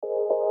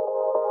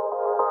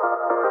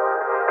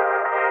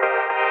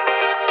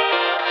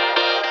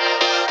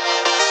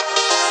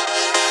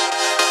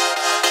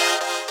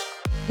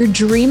Your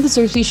dream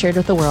deserves to be shared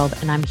with the world,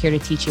 and I'm here to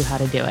teach you how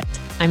to do it.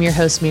 I'm your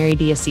host, Mary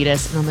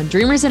Diacetis, and on the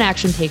Dreamers and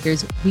Action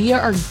Takers, we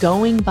are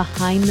going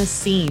behind the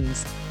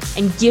scenes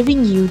and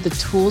giving you the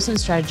tools and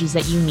strategies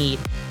that you need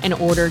in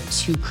order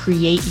to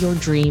create your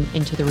dream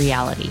into the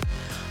reality.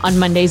 On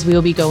Mondays, we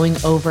will be going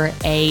over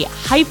a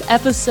hype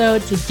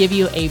episode to give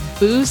you a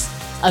boost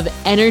of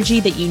energy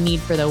that you need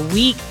for the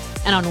week.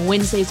 And on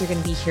Wednesdays, you're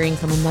going to be hearing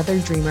from another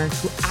dreamer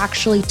who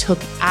actually took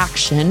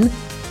action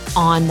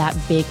on that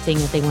big thing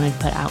that they wanted to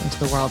put out into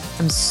the world.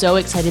 I'm so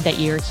excited that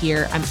you're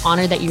here. I'm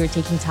honored that you are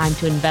taking time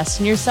to invest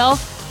in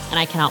yourself, and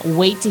I cannot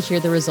wait to hear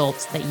the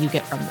results that you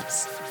get from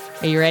this.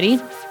 Are you ready?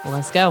 Well,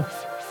 let's go.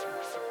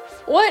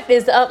 What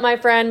is up, my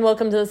friend?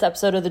 Welcome to this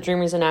episode of the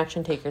Dreamers and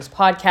Action Takers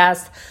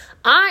podcast.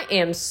 I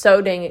am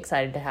so dang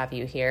excited to have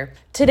you here.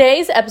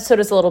 Today's episode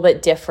is a little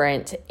bit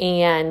different,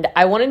 and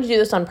I wanted to do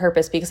this on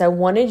purpose because I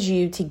wanted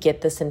you to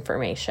get this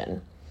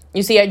information.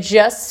 You see, I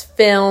just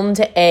filmed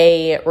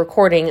a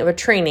recording of a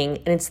training,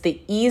 and it's the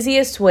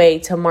easiest way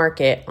to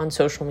market on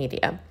social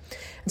media.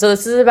 And so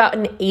this is about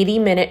an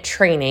 80-minute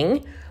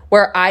training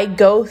where I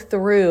go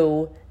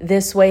through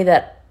this way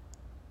that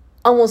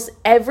almost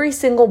every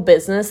single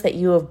business that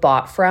you have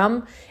bought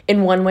from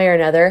in one way or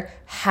another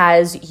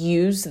has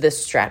used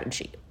this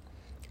strategy.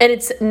 And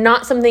it's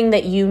not something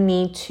that you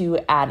need to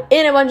add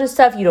in a bunch of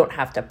stuff. You don't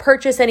have to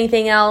purchase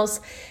anything else.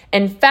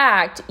 In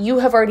fact, you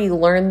have already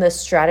learned this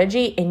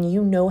strategy and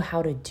you know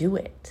how to do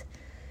it.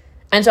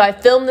 And so I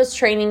filmed this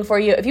training for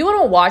you. If you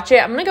want to watch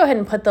it, I'm going to go ahead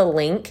and put the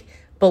link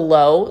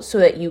below so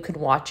that you can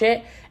watch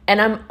it.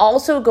 And I'm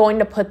also going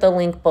to put the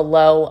link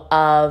below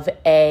of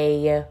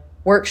a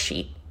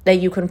worksheet that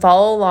you can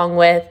follow along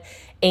with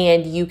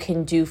and you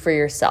can do for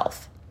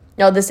yourself.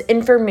 Now, this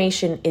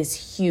information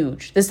is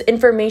huge. This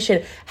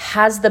information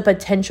has the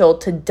potential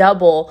to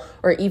double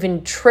or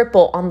even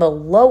triple on the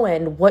low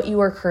end what you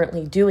are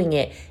currently doing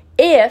it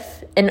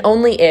if and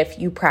only if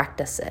you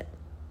practice it.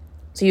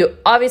 So you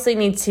obviously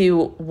need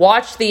to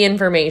watch the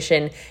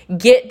information,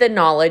 get the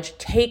knowledge,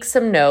 take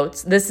some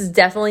notes. This is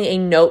definitely a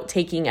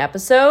note-taking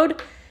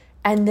episode.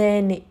 And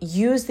then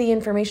use the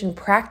information,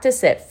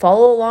 practice it,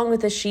 follow along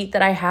with the sheet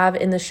that I have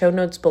in the show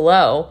notes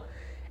below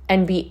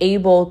and be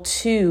able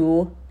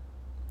to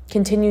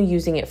continue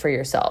using it for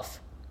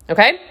yourself.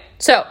 Okay?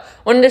 So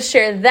wanted to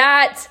share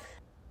that,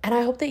 and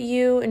I hope that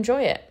you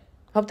enjoy it.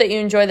 Hope that you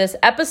enjoy this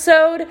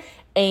episode,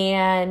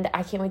 and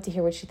I can't wait to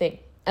hear what you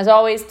think. As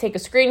always, take a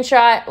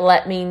screenshot,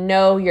 let me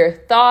know your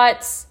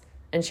thoughts,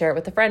 and share it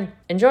with a friend.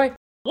 Enjoy.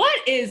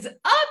 What is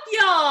up,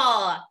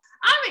 y'all?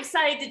 I'm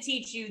excited to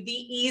teach you the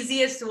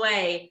easiest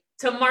way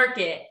to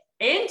market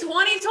in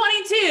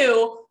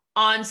 2022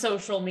 on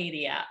social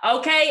media.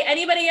 Okay?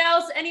 Anybody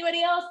else?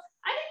 Anybody else?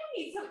 I think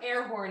we need some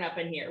air horn up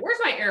in here. Where's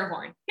my air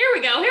horn? Here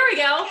we go. Here we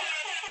go.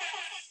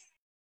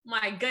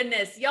 My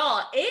goodness,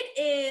 y'all,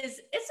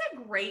 it's a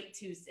great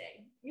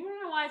Tuesday. You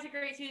wanna know why it's a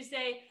great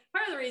Tuesday?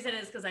 Part of the reason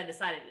is because I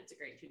decided it's a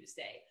great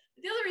Tuesday.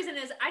 But the other reason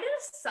is I did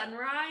a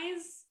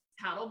sunrise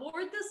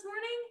paddleboard this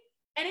morning,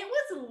 and it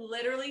was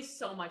literally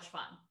so much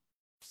fun.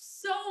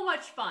 So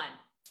much fun.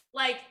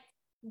 Like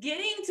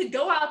getting to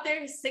go out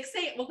there 6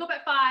 8, woke up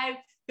at 5,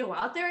 go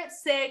out there at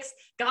 6,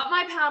 got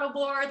my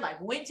paddleboard,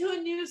 like went to a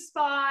new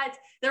spot.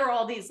 There were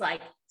all these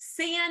like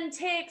sand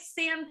ticks,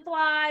 sand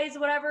flies,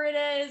 whatever it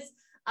is.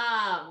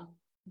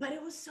 But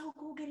it was so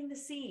cool getting to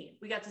see.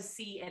 We got to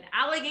see an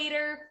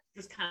alligator,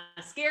 which was kind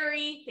of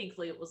scary.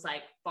 Thankfully, it was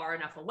like far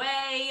enough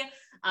away.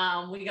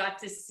 We got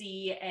to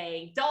see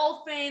a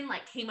dolphin,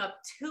 like came up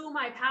to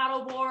my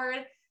paddleboard.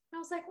 And I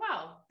was like,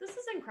 wow, this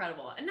is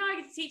incredible. And now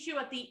I get to teach you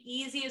what the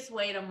easiest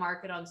way to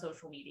market on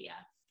social media.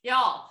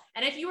 Y'all,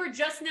 and if you are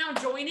just now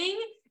joining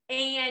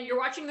and you're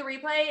watching the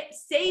replay,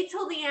 stay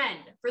till the end.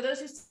 For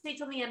those who stay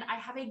till the end, I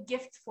have a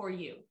gift for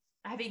you.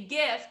 I have a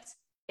gift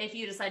if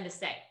you decide to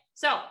stay.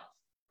 So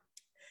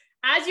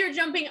as you're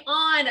jumping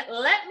on,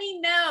 let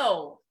me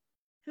know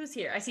who's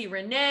here. I see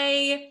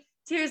Renee,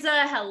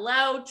 Tirza,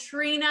 hello,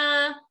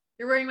 Trina.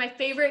 You're wearing my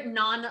favorite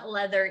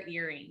non-leather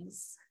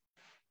earrings.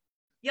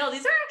 Yo,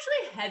 these are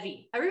actually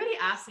heavy. Everybody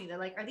asks me, they're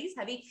like, are these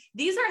heavy?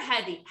 These are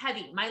heavy.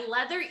 My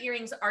leather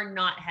earrings are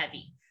not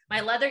heavy.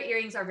 My leather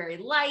earrings are very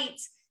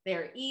light.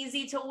 They're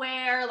easy to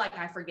wear. Like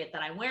I forget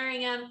that I'm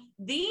wearing them.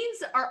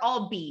 These are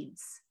all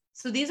beads.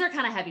 So these are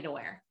kind of heavy to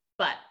wear,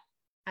 but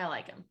I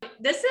like them.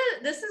 This is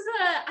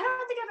I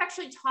don't think I've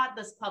actually taught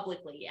this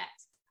publicly yet.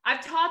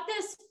 I've taught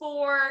this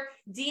for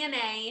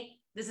DNA.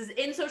 This is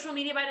in Social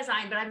Media by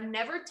Design, but I've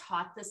never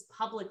taught this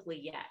publicly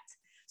yet.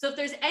 So if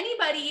there's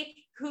anybody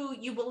who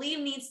you believe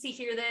needs to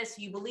hear this,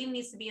 you believe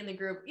needs to be in the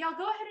group, y'all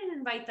go ahead and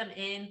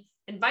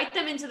invite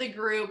them into the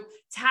group,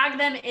 tag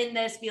them in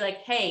this, be like,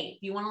 hey,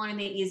 if you want to learn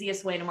the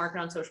easiest way to market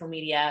on social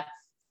media,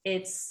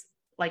 it's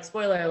like,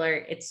 spoiler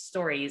alert, it's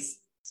stories.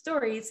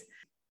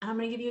 And I'm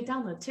going to give you a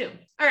download too.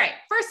 All right.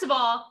 First of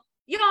all,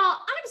 y'all,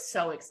 I'm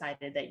so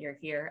excited that you're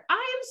here. I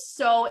am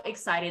so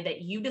excited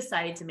that you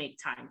decided to make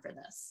time for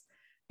this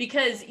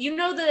because you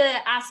know,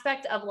 the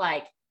aspect of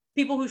like,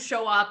 people who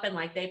show up and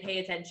like they pay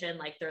attention,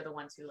 like they're the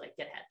ones who like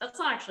get ahead. That's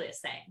not actually a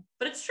saying,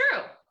 but it's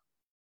true.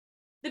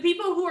 the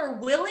people who are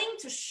willing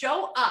to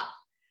show up,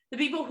 the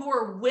people who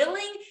are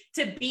willing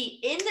to be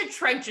in the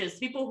trenches,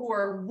 people who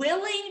are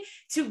willing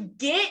to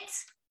get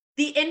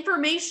the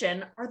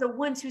information are the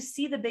ones who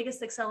see the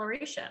biggest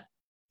acceleration.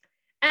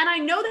 And I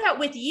know that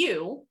with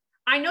you,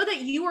 I know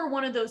that you are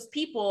one of those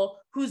people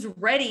who's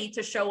ready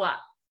to show up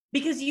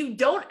because you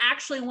don't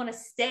actually want to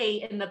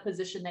stay in the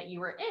position that you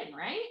were in,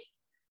 right?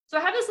 So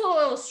I have this little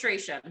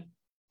illustration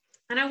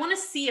and I want to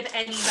see if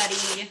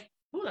anybody,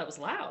 ooh, that was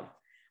loud.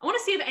 I want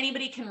to see if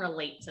anybody can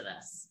relate to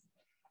this.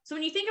 So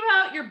when you think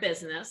about your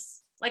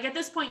business, like at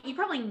this point, you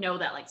probably know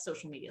that like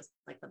social media is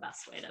like the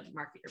best way to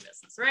market your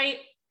business, right?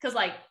 Because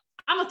like,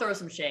 I'm gonna throw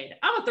some shade.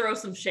 I'm gonna throw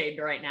some shade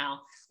right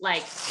now.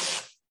 Like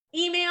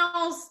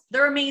emails,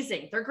 they're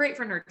amazing. They're great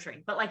for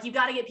nurturing, but like you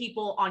got to get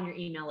people on your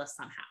email list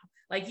somehow.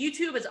 Like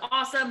YouTube is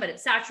awesome, but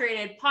it's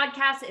saturated.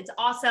 Podcasts, it's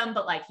awesome,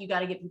 but like you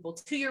got to get people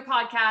to your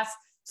podcast.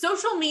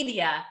 Social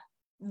media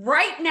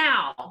right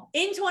now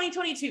in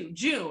 2022,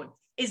 June,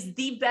 is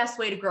the best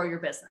way to grow your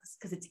business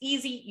because it's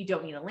easy. You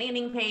don't need a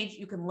landing page.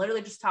 You can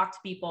literally just talk to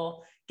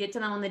people, get to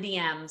them on the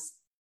DMs,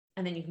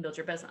 and then you can build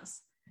your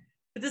business.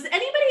 But does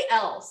anybody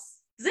else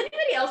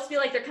feel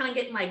like they're kind of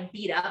getting like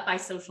beat up by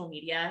social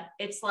media?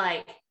 It's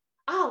like,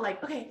 oh,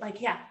 like, okay,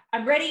 like, yeah,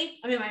 I'm ready.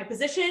 I'm in my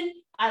position.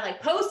 I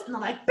like post and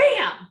then like,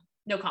 bam,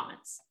 no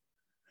comments.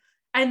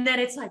 And then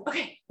it's like,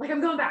 okay, like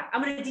I'm going back.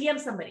 I'm going to DM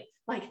somebody.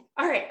 Like,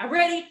 all right, I'm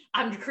ready.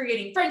 I'm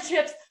creating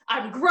friendships.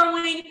 I'm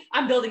growing.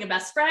 I'm building a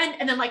best friend.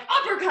 And then like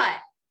uppercut,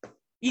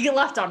 you get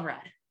left on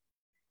red.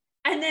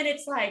 And then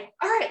it's like,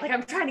 all right, like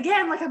I'm trying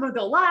again. Like I'm going to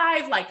go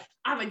live. Like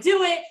I'm going to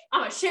do it.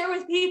 I'm going to share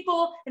with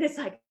people. And it's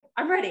like,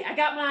 I'm ready.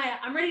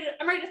 I'm ready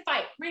to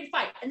fight.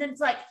 And then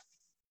it's like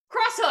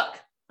cross hook.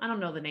 I don't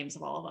know the names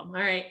of all of them.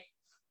 All right.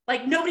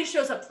 Like nobody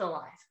shows up to the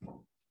live.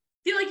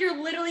 Feel like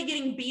you're literally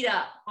getting beat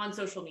up on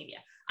social media.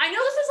 I know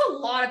this is a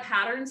lot of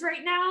patterns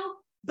right now,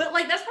 but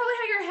like, that's probably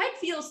how your head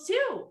feels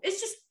too.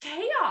 It's just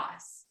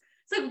chaos.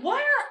 It's like,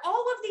 why are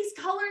all of these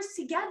colors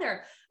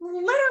together?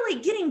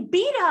 Literally getting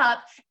beat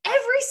up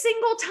every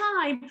single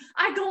time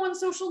I go on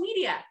social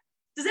media.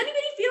 Does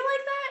anybody feel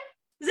like that?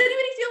 Does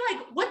anybody feel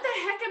like, what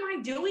the heck am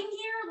I doing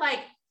here? Like,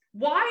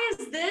 why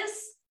is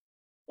this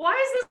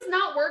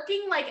not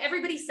working? Like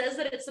everybody says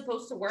that it's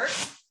supposed to work.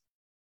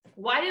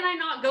 Why did I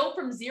not go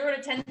from 0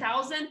 to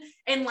 10,000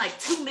 in like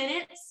 2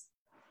 minutes?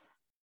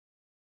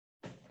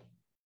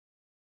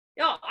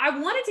 Yo, I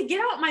wanted to get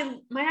out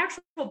my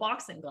actual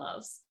boxing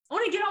gloves. I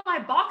want to get out my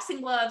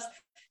boxing gloves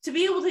to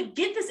be able to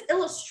get this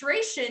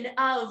illustration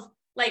of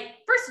like,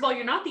 first of all,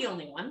 you're not the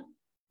only one.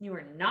 You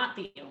are not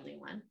the only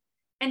one.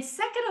 And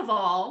second of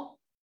all,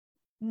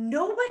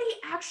 nobody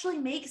actually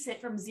makes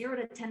it from 0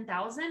 to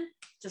 10,000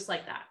 just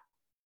like that.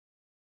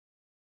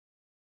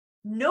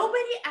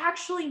 Nobody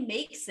actually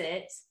makes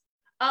it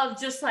of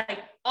just like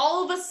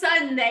all of a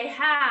sudden they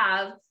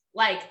have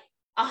like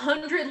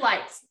 100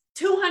 likes,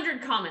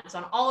 200 comments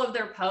on all of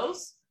their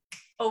posts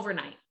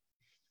overnight.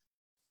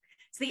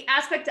 So the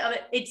aspect of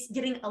it, it's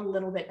getting a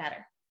little bit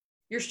better.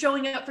 You're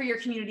showing up for your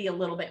community a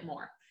little bit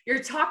more.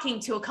 You're talking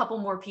to a couple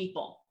more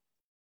people.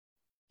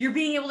 You're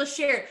being able to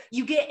share.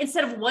 You get,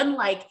 instead of 1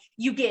 like,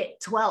 you get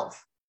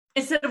 12.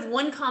 Instead of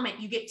 1 comment,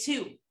 you get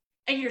 2.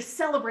 And you're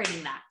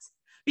celebrating that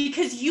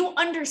because you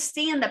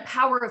understand the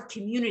power of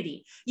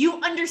community. You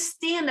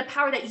understand the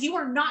power that you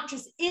are not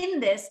just in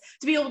this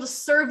to be able to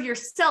serve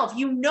yourself.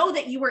 You know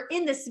that you are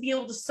in this to be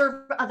able to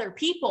serve other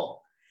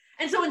people.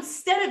 And so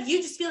instead of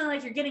you just feeling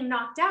like you're getting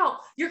knocked out,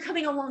 you're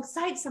coming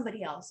alongside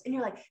somebody else and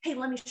you're like, hey,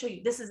 let me show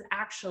you. This is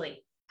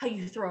actually how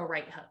you throw a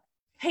right hook.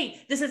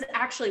 Hey, this is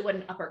actually what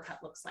an uppercut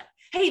looks like.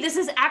 Hey, this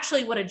is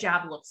actually what a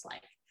jab looks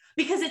like.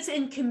 Because it's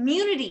in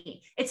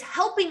community. It's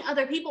helping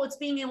other people. It's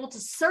being able to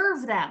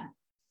serve them.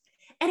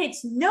 And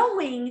it's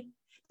knowing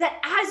that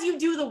as you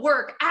do the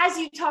work, as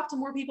you talk to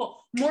more people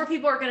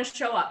are going to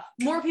show up.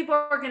 More people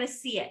are going to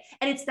see it.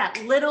 And it's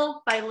that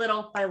little by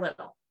little by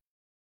little.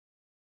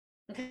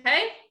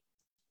 Okay?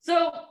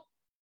 So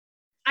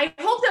I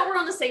hope that we're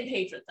on the same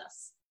page with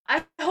this.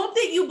 I hope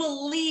that you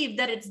believe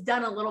that it's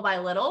done a little by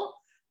little.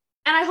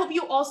 And I hope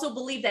you also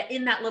believe that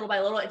in that little by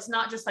little, it's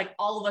not just like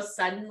all of a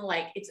sudden,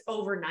 like it's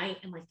overnight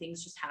and like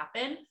things just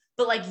happen,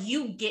 but like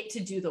you get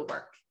to do the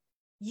work.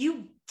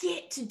 You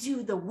get to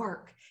do the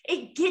work.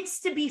 It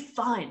gets to be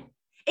fun.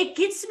 It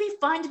gets to be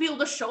fun to be able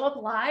to show up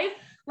live,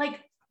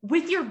 like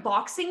with your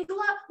boxing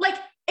glove. Like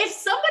if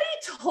somebody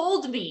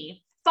told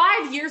me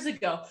 5 years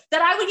ago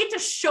that I would get to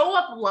show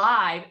up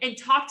live and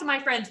talk to my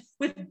friends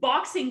with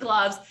boxing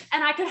gloves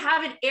and I could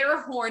have an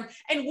air horn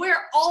and wear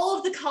all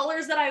of the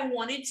colors that I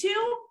wanted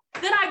to,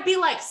 then I'd be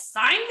like,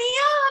 sign me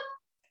up,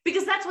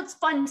 because that's what's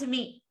fun to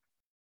me.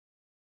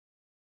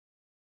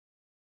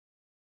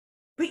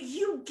 But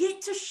you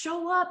get to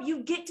show up.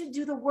 You get to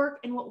do the work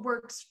and what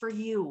works for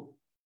you.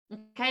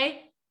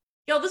 Okay?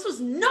 Yo, this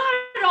was not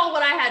at all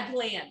what I had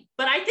planned,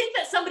 but I think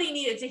that somebody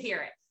needed to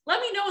hear it.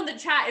 Let me know in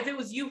the chat if it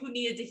was you who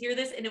needed to hear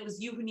this and it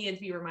was you who needed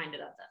to be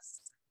reminded of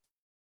this.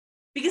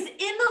 Because in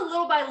the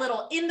little by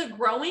little, in the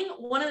growing,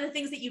 one of the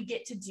things that you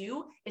get to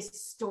do is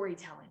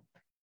storytelling.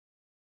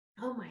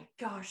 Oh my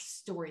gosh,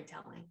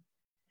 storytelling.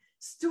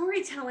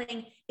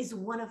 Storytelling is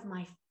one of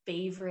my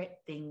favorite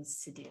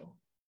things to do.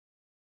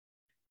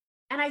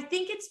 And I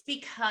think it's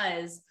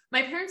because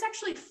my parents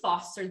actually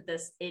fostered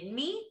this in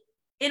me,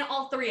 in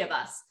all three of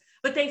us,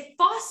 but they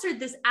fostered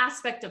this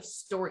aspect of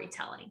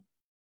storytelling.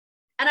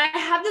 And I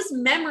have this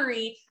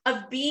memory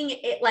of being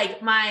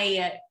like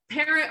my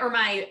parent or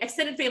my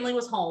extended family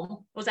was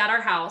home, was at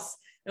our house.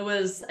 I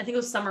think it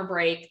was summer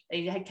break.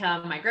 They had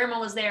come, my grandma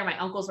was there, my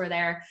uncles were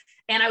there,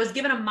 and I was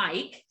given a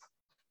mic.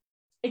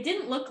 It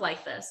didn't look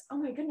like this. Oh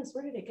my goodness,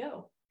 where did it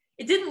go?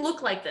 It didn't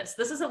look like this.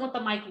 This isn't what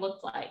the mic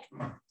looked like.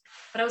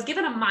 But I was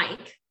given a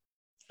mic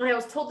and I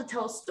was told to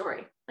tell a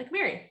story. Like,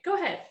 Mary, go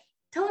ahead,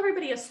 tell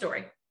everybody a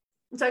story.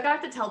 And so I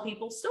got to tell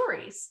people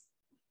stories.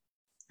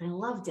 I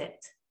loved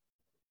it.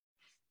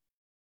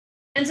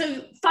 And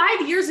so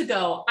 5 years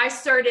ago, I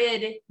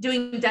started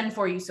doing Done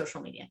For You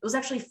social media. It was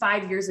actually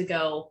 5 years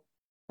ago,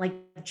 like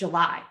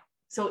July.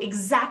 So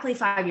exactly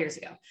 5 years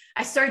ago,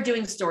 I started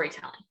doing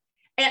storytelling.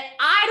 And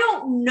I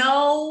don't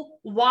know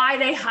why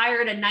they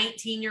hired a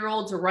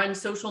 19-year-old to run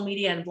social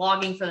media and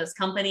blogging for this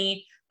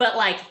company, but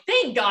like,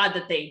 thank God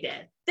that they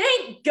did.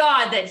 Thank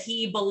God that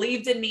he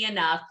believed in me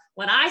enough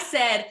when I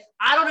said,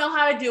 I don't know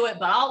how to do it,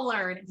 but I'll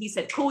learn. He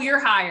said, cool, you're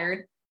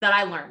hired, that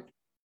I learned.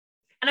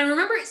 And I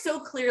remember it so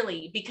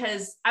clearly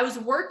because I was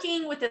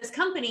working with this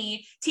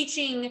company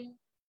teaching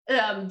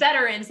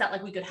veterans that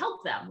like we could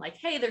help them. Like,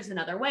 hey, there's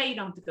another way. You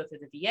don't have to go through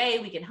the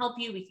VA. We can help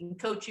you. We can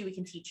coach you. We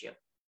can teach you.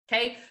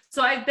 Okay.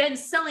 So I've been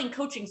selling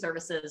coaching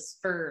services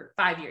for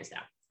 5 years now.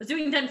 I was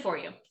doing Done For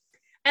You.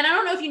 And I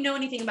don't know if you know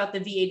anything about the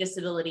VA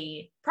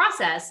disability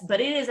process, but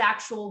it is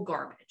actual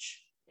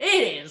garbage.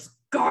 It is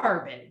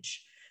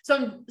garbage. So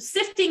I'm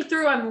sifting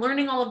through, I'm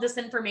learning all of this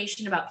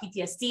information about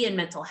PTSD and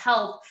mental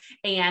health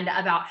and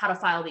about how to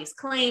file these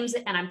claims.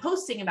 And I'm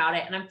posting about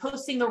it and I'm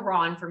posting the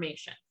raw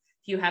information.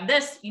 If you have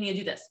this, you need to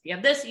do this. If you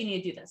have this, you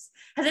need to do this.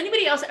 Has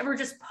anybody else ever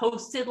just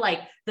posted like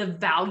the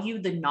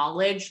value, the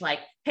knowledge, like,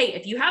 hey,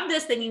 if you have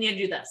this, then you need to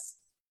do this.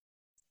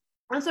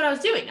 That's what I was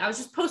doing. I was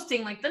just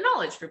posting like the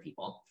knowledge for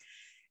people.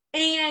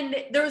 And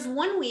there was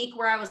 1 week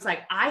where I was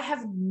like, I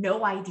have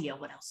no idea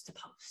what else to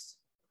post.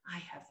 I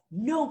have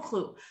no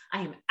clue.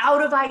 I am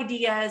out of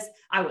ideas.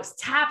 I was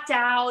tapped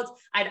out.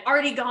 I'd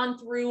already gone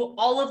through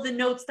all of the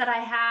notes that I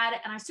had,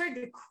 and I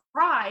started to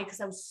cry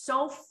because I was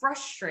so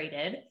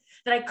frustrated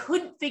that I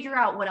couldn't figure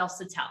out what else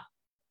to tell,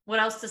 what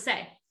else to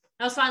say.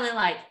 I was finally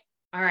like,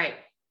 all right,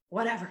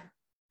 whatever.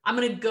 I'm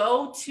going to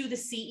go to the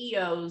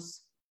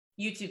CEO's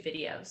YouTube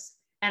videos,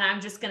 and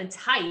I'm just going to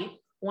type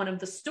one of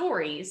the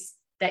stories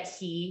that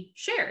he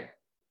shared.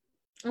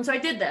 And so I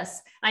did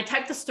this, and I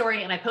typed the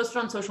story and I posted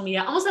on social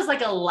media almost as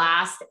like a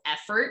last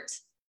effort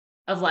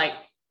of like,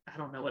 I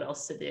don't know what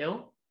else to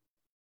do.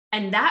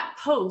 And that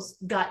post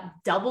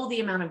got double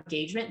the amount of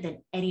engagement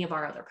than any of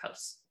our other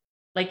posts.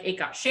 Like it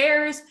got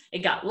shares, it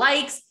got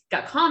likes,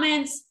 got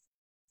comments,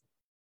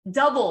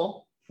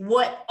 double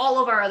what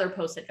all of our other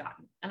posts had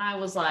gotten. And I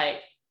was like,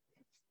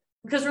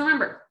 because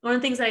remember, one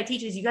of the things that I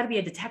teach is you got to be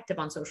a detective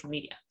on social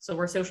media. So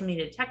we're social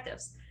media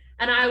detectives.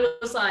 And I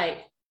was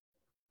like,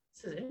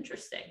 this is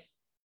interesting.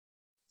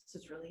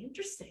 This is really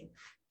interesting.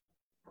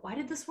 Why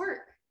did this work?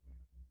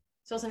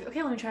 So I was like,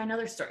 okay, let me try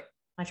another story.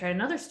 I tried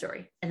another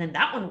story, and then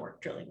that one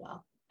worked really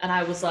well. And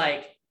I was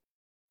like,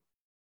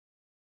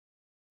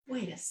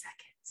 wait a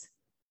second.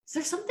 Is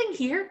there something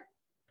here?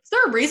 Is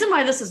there a reason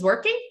why this is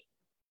working?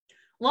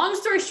 Long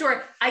story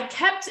short, I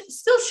kept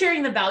still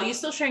sharing the value,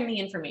 still sharing the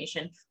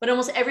information, but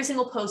almost every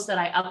single post that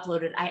I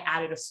uploaded, I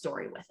added a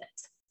story with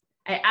it.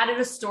 I added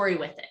a story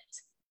with it.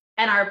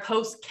 And our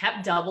posts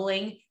kept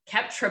doubling,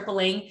 kept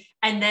tripling,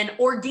 and then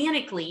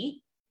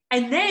organically.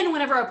 And then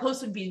whenever our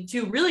post would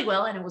do really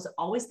well, and it was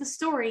always the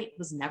story, it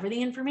was never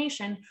the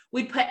information,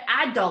 we'd put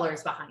ad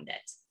dollars behind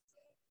it.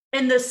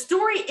 And the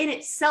story in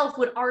itself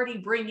would already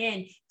bring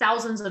in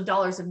thousands of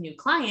dollars of new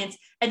clients.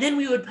 And then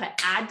we would put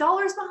ad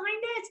dollars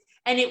behind it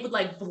and it would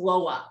like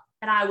blow up.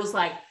 And I was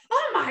like,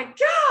 oh my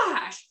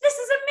gosh, this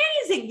is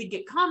amazing. We'd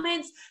get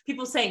comments,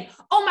 people saying,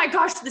 oh my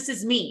gosh, this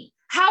is me.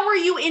 How are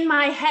you in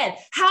my head?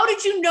 How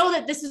did you know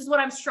that this is what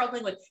I'm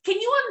struggling with? Can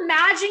you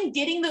imagine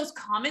getting those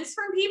comments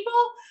from people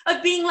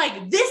of being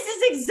like, this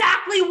is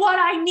exactly what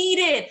I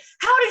needed.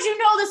 How did you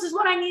know this is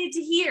what I needed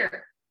to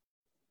hear?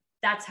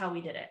 That's how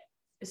we did it,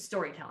 is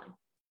storytelling.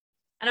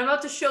 And I'm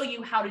about to show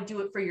you how to do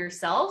it for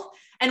yourself.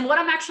 And what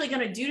I'm actually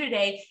going to do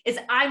today is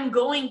I'm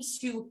going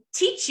to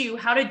teach you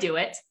how to do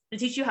it. I'm going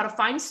to teach you how to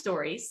find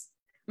stories.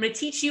 I'm going to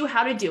teach you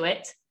how to do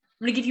it.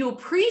 I'm going to give you a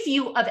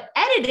preview of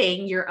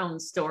editing your own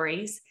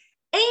stories.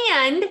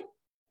 And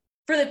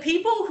for the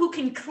people who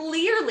can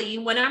clearly,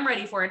 when I'm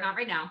ready for it, not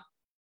right now,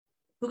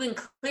 who can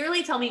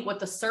clearly tell me what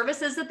the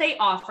service is that they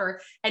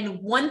offer and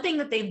one thing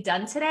that they've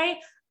done today,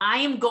 I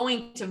am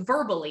going to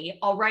verbally,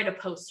 I'll write a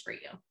post for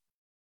you.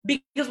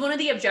 Because one of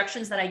the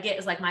objections that I get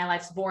is like, my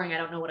life's boring. I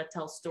don't know what to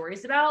tell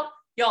stories about.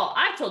 Y'all,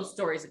 I've told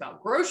stories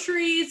about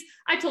groceries.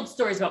 I told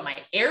stories about my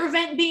air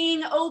vent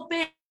being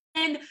open.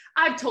 And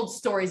I've told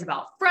stories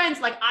about friends.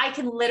 Like I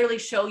can literally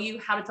show you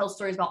how to tell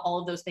stories about all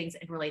of those things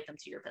and relate them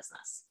to your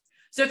business.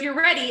 So if you're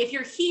ready, if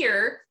you're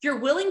here, if you're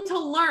willing to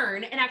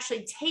learn and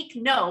actually take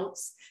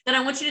notes, then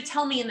I want you to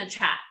tell me in the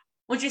chat.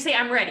 I want you to say,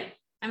 I'm ready.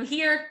 I'm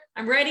here.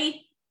 I'm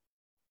ready.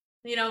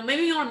 You know,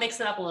 maybe you want to mix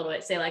it up a little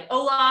bit. Say like,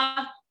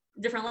 hola,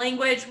 different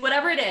language,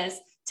 whatever it is.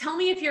 Tell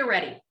me if you're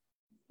ready.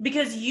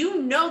 Because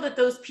you know that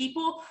those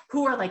people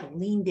who are like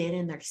leaned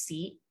in their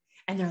seat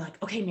and they're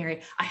like, okay,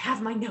 Mary, I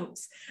have my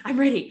notes. I'm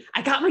ready.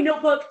 I got my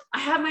notebook. I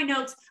have my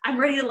notes. I'm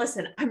ready to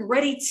listen. I'm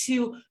ready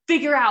to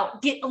figure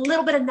out, get a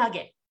little bit of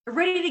nugget. I'm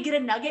ready to get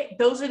a nugget.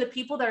 Those are the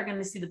people that are going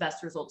to see the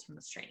best results from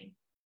this training.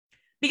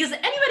 Because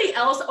anybody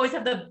else always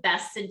have the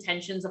best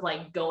intentions of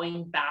like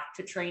going back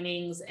to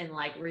trainings and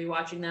like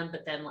rewatching them,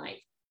 but then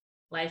like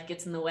life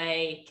gets in the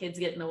way, kids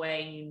get in the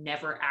way, and you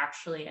never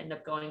actually end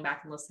up going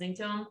back and listening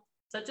to them.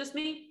 Is that just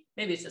me?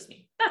 Maybe it's just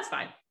me. That's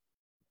fine.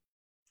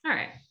 All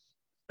right.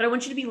 But I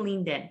want you to be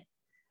leaned in.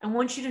 I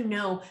want you to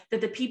know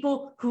that the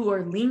people who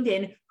are leaned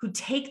in, who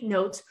take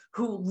notes,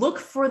 who look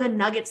for the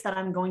nuggets that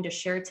I'm going to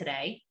share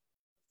today,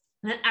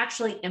 and then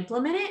actually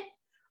implement it,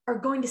 are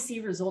going to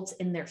see results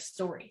in their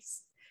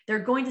stories. They're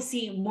going to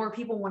see more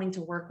people wanting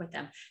to work with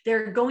them.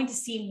 They're going to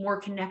see more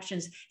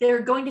connections.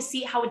 They're going to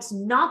see how it's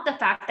not the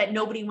fact that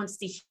nobody wants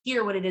to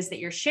hear what it is that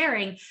you're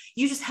sharing.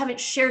 You just haven't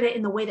shared it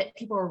in the way that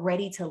people are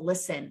ready to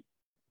listen.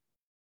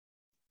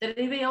 Did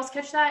anybody else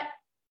catch that?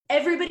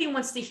 Everybody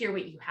wants to hear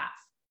what you have.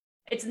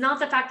 It's not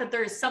the fact that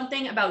there is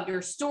something about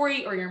your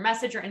story or your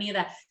message or any of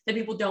that that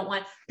people don't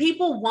want.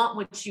 People want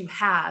what you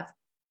have.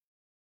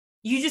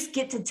 You just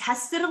get to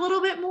test it a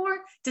little bit more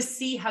to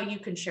see how you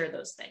can share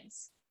those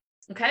things.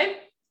 Okay?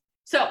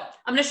 So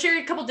I'm going to share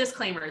a couple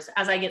disclaimers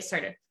as I get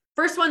started.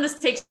 First one, this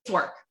takes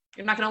work.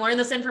 You're not going to learn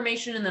this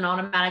information and then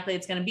automatically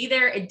it's going to be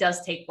there. It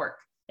does take work.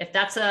 If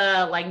that's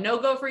a like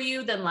no-go for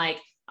you, then like,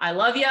 I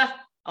love you.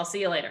 I'll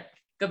see you later.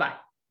 Goodbye.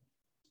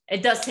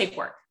 It does take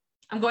work.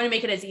 I'm going to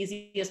make it as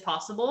easy as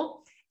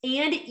possible.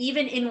 And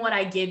even in what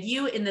I give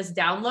you in this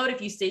download,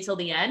 if you stay till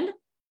the end,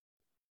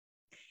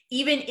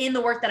 even in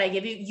the work that I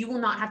give you, you will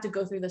not have to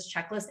go through this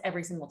checklist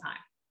every single time.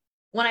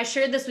 When I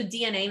shared this with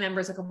DNA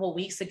members a couple of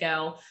weeks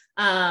ago,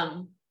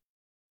 I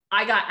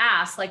got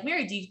asked like,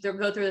 Mary, do you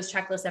go through this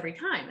checklist every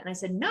time? And I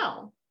said,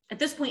 no, at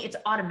this point it's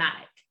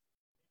automatic.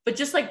 But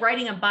just like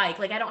riding a bike,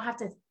 like I don't have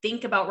to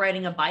think about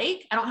riding a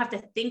bike. I don't have to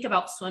think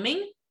about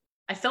swimming.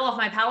 I fell off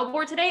my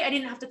paddleboard today. I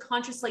didn't have to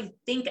consciously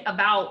think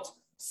about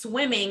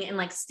swimming and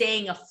like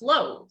staying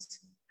afloat.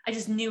 I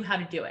just knew how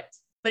to do it,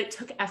 but it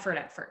took effort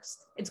at first.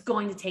 It's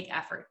going to take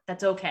effort.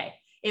 That's okay.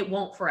 It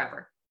won't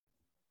forever.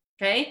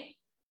 Okay.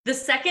 The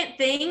second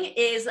thing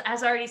is,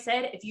 as I already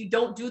said, if you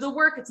don't do the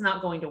work, it's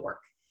not going to work.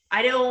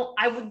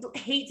 I would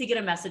hate to get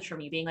a message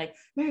from you being like,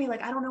 Mary,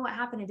 like, I don't know what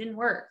happened. It didn't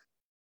work.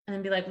 And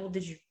then be like, well,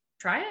 did you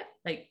try it?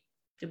 Like,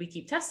 did we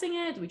keep testing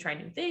it? Did we try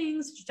new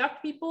things? Did you talk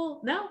to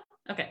people? No?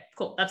 Okay,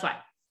 cool. That's why.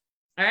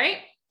 All right.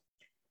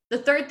 The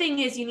third thing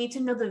is you need to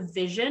know the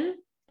vision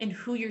and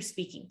who you're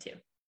speaking to.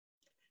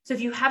 So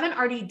if you haven't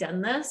already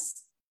done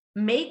this,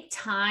 make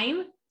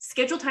time,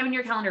 schedule time in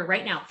your calendar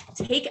right now.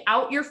 Take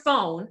out your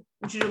phone.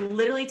 I want you to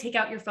literally take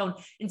out your phone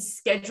and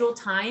schedule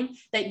time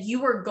that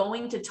you are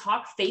going to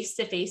talk face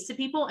to face to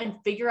people and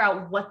figure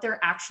out what their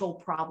actual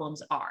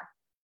problems are.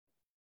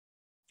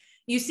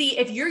 You see,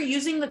 if you're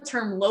using the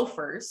term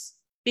loafers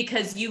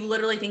because you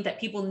literally think that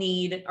people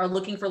are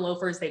looking for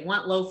loafers, they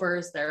want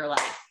loafers, they're like,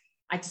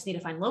 I just need to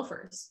find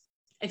loafers.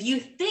 If you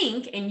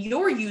think and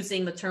you're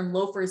using the term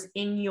loafers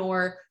in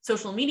your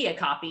social media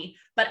copy,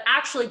 but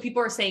actually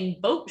people are saying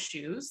boat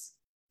shoes,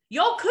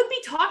 y'all could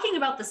be talking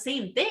about the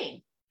same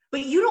thing,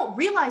 but you don't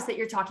realize that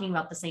you're talking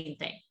about the same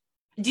thing.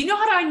 Do you know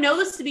how do I know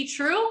this to be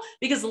true?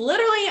 Because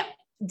literally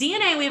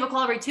DNA, we have a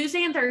call every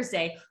Tuesday and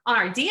Thursday. On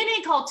our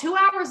DNA call 2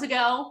 hours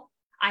ago,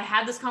 I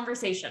had this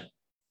conversation.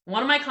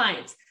 One of my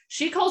clients,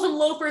 she calls them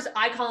loafers.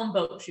 I call them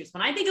boat shoes.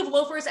 When I think of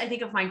loafers, I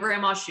think of my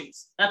grandma's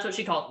shoes. That's what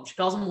she calls them. She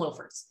calls them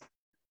loafers.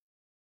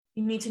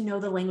 You need to know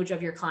the language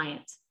of your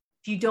client.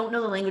 If you don't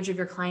know the language of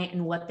your client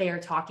and what they are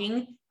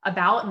talking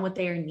about and what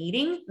they are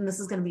needing, then this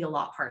is going to be a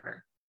lot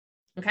harder.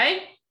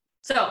 Okay.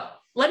 So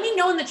let me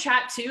know in the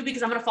chat too,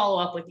 because I'm going to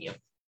follow up with you.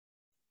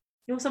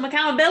 You want some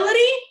accountability?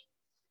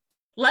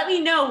 Let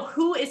me know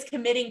who is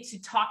committing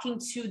to talking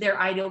to their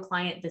ideal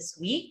client this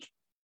week.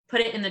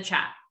 Put it in the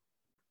chat.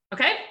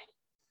 Okay.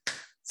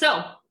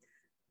 So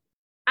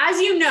as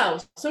you know,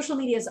 social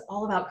media is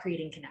all about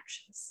creating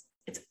connections.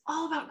 It's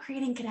all about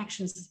creating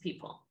connections with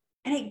people.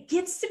 And it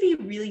gets to be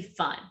really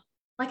fun.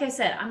 Like I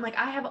said, I'm like,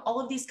 I have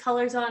all of these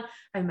colors on.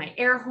 I have my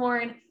air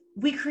horn.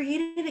 We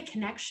created a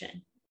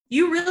connection.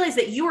 You realize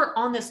that you are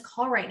on this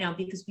call right now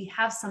because we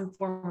have some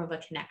form of a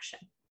connection.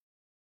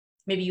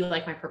 Maybe you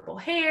like my purple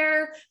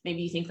hair.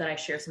 Maybe you think that I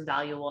share some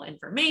valuable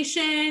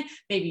information.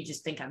 Maybe you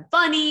just think I'm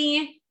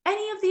funny.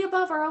 Any of the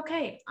above are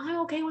okay.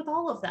 I'm okay with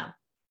all of them.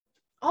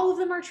 All of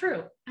them are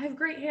true. I have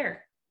great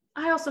hair.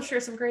 I also share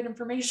some great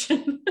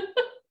information.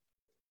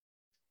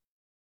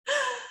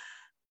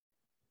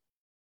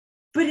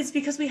 But it's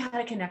because we had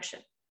a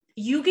connection.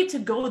 You get to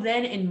go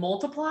then and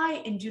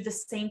multiply and do the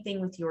same thing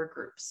with your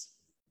groups.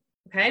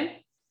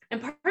 Okay. And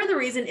part of the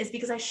reason is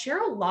because I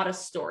share a lot of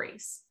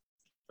stories.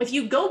 if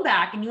you go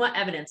back and you want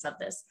evidence of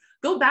this,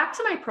 go back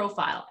to my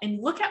profile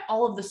and look at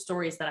all of the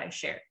stories that I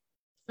shared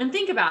and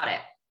think about it.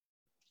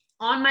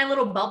 On my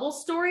little bubble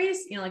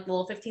stories, like the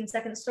little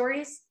 15-second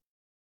stories.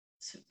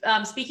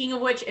 Speaking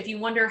of which, if you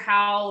wonder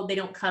how they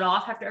don't cut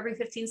off after every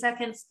 15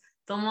 seconds,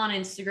 film on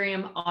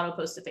Instagram, auto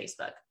post to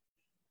Facebook.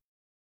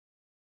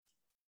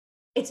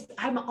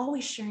 I'm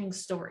always sharing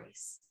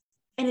stories.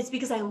 And it's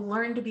because I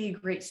learned to be a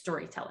great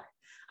storyteller.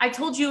 I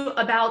told you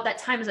about that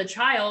time as a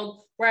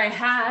child where I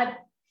had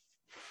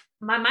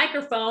my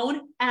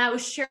microphone and I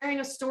was sharing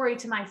a story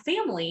to my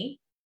family.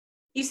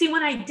 You see,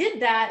 when I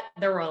did that,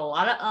 there were a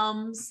lot of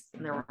ums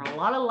and there were a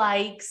lot of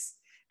likes,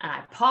 and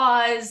I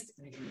paused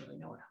and I didn't really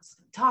know what I was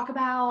going to talk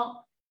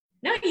about.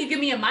 Now you give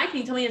me a mic and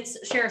you tell me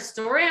to share a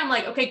story. I'm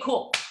like, okay,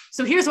 cool.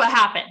 So here's what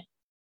happened.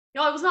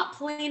 I was not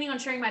planning on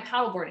sharing my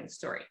paddleboarding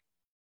story.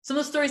 Some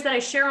of the stories that I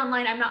share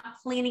online, I'm not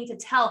planning to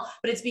tell,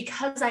 but it's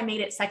because I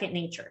made it second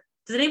nature.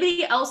 Does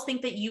anybody else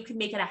think that you can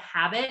make it a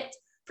habit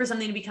for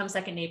something to become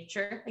second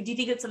nature? Like, do you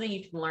think it's something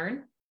you can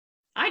learn?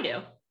 I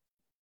do.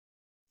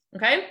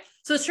 Okay.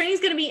 So this training is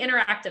going to be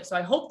interactive. So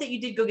I hope that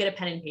you did go get a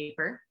pen and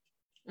paper.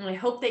 And I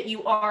hope that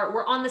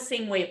we're on the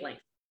same wavelength.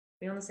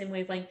 We're on the same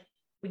wavelength.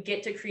 We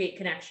get to create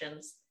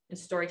connections, and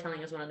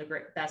storytelling is one of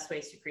the best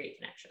ways to create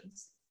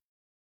connections.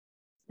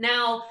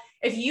 Now,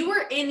 if you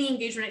were in the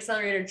Engagement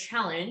Accelerator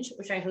Challenge,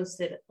 which I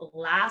hosted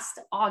last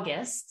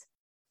August,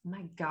 oh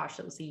my gosh,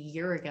 that was a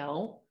year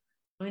ago.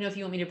 Let me know if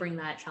you want me to bring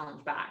that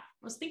challenge back.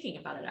 I was thinking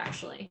about it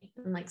actually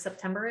in like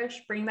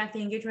September-ish, bring back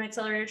the Engagement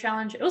Accelerator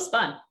Challenge. It was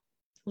fun.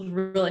 It was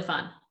really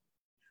fun.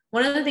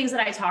 One of the things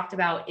that I talked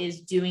about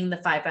is doing the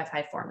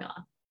 5x5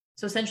 formula.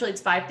 So essentially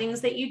it's 5 things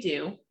that you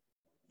do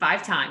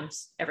 5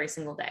 times every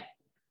single day.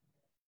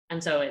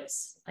 And so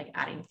it's like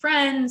adding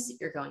friends,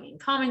 you're going and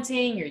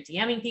commenting, you're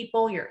DMing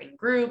people, you're in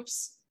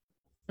groups,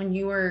 and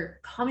you are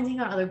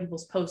commenting on other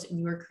people's posts and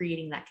you are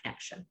creating that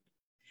connection.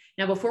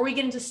 Now, before we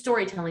get into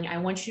storytelling, I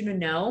want you to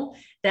know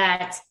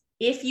that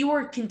if you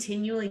are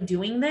continually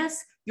doing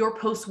this, your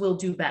posts will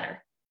do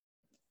better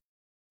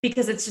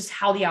because it's just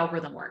how the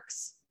algorithm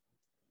works.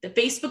 The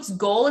Facebook's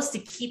goal is to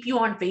keep you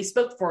on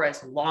Facebook for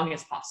as long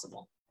as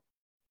possible.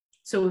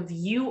 So if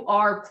you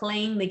are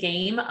playing the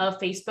game of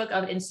Facebook,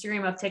 of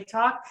Instagram, of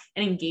TikTok,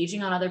 and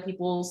engaging on other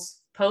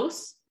people's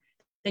posts,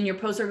 then your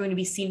posts are going to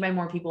be seen by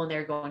more people and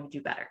they're going to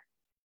do better.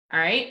 All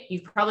right.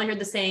 You've probably heard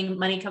the saying,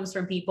 money comes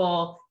from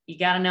people. You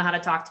got to know how to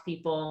talk to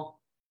people.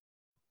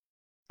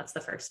 That's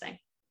the first thing.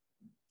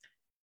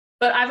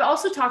 But I've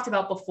also talked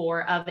about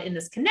before in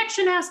this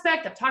connection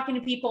aspect of talking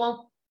to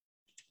people,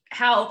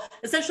 how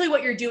essentially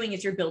what you're doing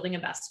is you're building a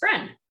best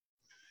friend.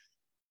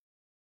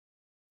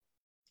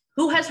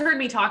 Who has heard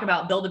me talk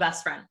about build a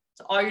best friend?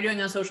 So all you're doing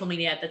on social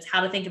media, that's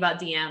how to think about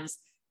DMs,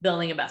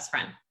 building a best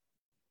friend.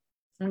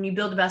 When you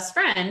build a best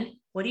friend,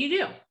 what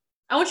do?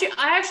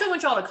 I actually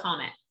want y'all to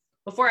comment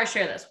before I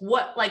share this.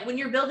 When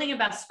you're building a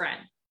best friend,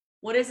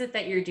 what is it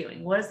that you're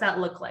doing? What does that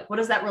look like? What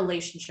does that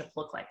relationship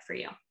look like for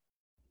you?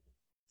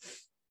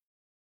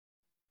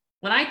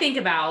 When I think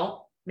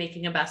about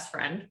making a best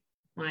friend,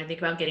 when I think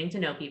about getting to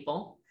know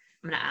people,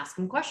 I'm going to ask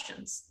them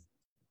questions.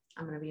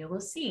 I'm going to be able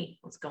to see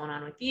what's going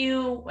on with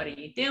you. What are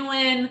you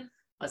doing?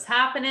 What's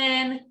happening?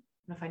 I'm going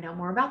to find out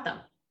more about them.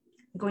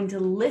 I'm going to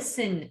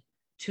listen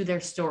to their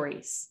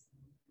stories.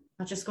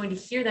 I'm not just going to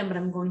hear them, but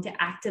I'm going to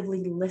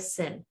actively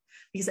listen.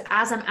 Because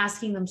as I'm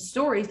asking them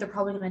stories, they're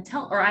probably going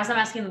to as I'm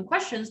asking them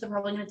questions, they're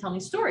probably going to tell me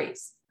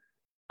stories.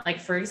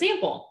 Like, for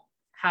example,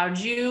 how'd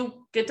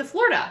you get to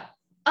Florida?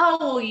 Oh,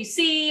 well, you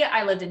see,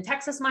 I lived in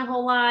Texas my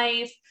whole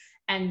life.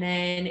 And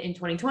then in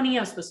 2020,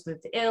 I was supposed to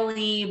move to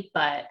Italy,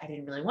 but I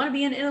didn't really want to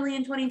be in Italy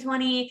in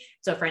 2020.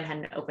 So a friend had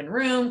an open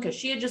room because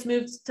she had just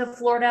moved to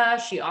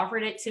Florida. She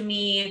offered it to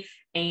me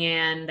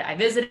and I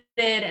visited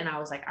and I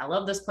was like, I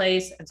love this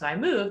place. And so I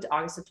moved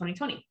August of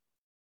 2020.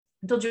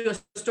 I told you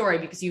a story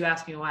because you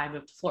asked me why I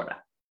moved to Florida.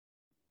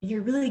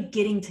 You're really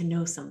getting to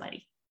know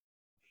somebody.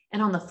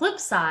 And on the flip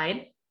side,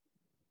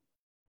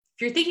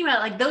 if you're thinking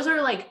about it, those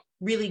are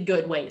really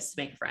good ways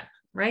to make a friend,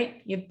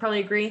 right? You'd probably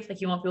agree.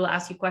 You want people to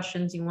ask you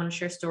questions, you want to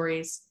share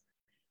stories.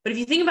 But if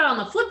you think about it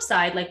on the flip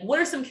side, what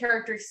are some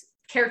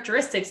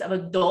characteristics of a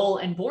dull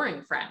and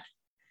boring friend?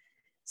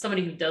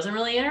 Somebody who doesn't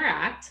really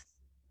interact,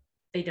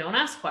 they don't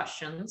ask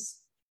questions,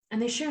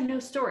 and they share no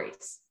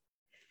stories.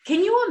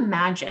 Can you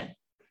imagine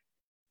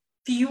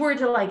if you were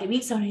to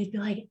meet somebody who'd be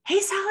like, hey,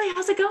 Sally,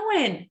 how's it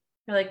going?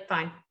 You're like,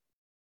 fine.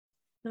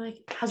 You're like,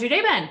 how's your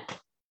day been?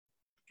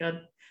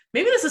 Good.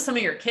 Maybe this is some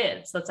of your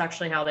kids. That's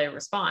actually how they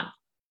respond.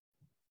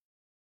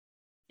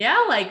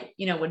 Yeah.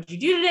 What did you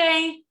do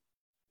today?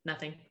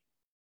 Nothing.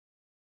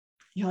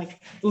 You're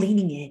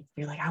leaning in.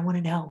 You're I want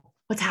to know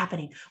what's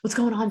happening. What's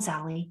going on,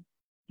 Sally?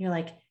 You're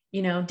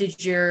how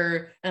did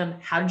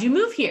you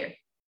move here?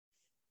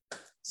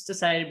 Just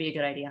decided to be a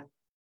good idea.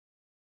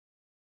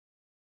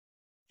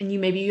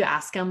 And maybe you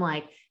ask them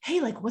hey,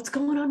 what's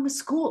going on with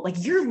school?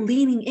 You're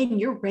leaning in,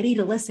 you're ready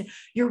to listen.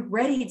 You're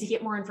ready to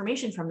get more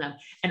information from them.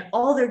 And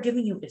all they're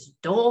giving you is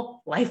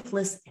dull,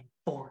 lifeless, and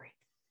boring.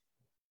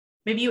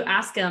 Maybe you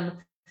ask them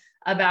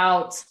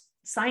about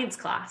science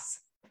class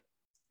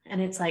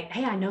And it's like,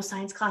 hey, I know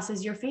science class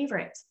is your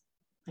favorite.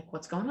 Like,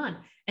 what's going on?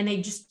 And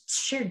they just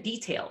share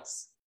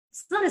details.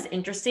 It's not as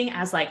interesting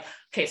as like,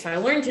 okay, so I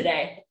learned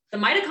today the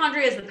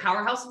mitochondria is the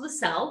powerhouse of the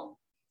cell.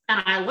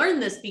 And I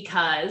learned this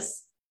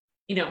because,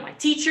 my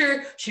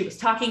teacher, she was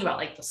talking about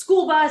like the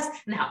school bus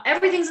and how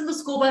everything's in the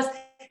school bus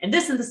and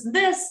this and this and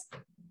this.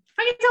 If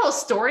I can tell a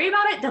story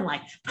about it, then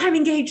like, I'm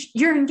engaged,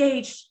 you're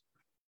engaged.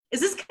 Is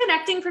this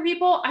connecting for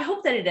people? I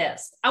hope that it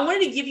is. I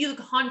wanted to give you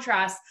the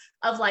contrast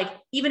of like,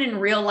 even in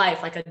real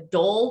life, like a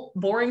dull,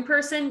 boring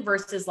person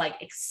versus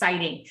like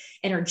exciting,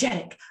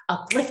 energetic,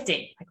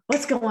 uplifting. Like,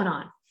 what's going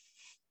on?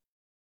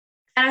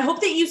 And I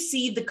hope that you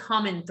see the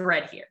common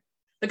thread here.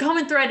 The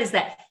common thread is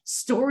that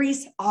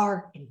stories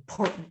are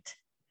important.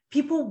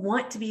 People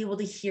want to be able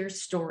to hear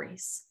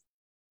stories.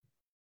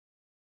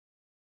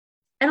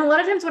 And a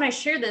lot of times when I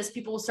share this,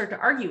 people will start to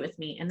argue with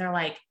me and they're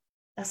like,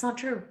 that's not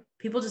true.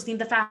 People just need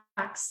the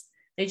facts.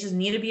 They just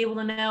need to be able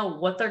to know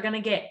what they're going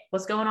to get,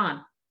 what's going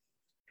on.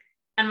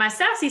 And my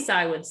sassy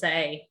side would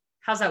say,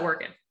 how's that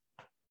working?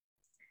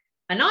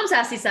 My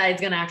non-sassy side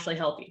is going to actually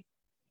help you.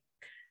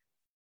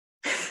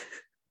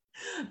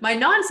 My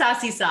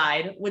non-sassy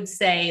side would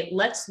say,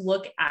 let's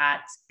look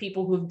at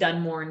people who've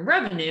done more in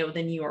revenue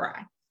than you or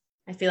I.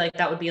 I feel like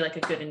that would be like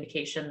a good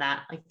indication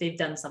that like they've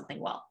done something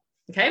well.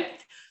 Okay.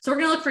 So we're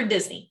going to look for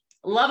Disney.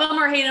 Love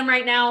them or hate them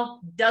right now.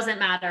 Doesn't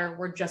matter.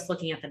 We're just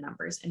looking at the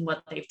numbers and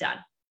what they've done.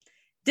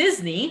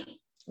 Disney,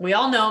 we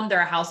all know them.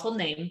 They're a household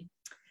name.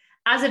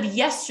 As of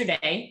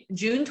yesterday,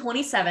 June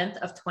 27th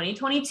of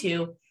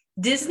 2022,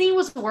 Disney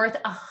was worth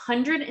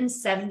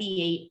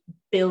 $178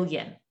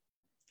 billion.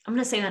 I'm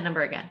going to say that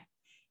number again.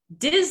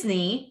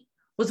 Disney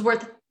was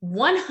worth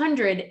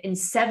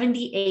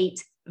 $178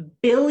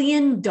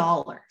 billion.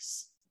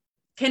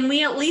 Can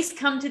we at least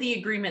come to the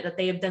agreement that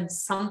they have done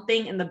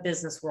something in the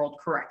business world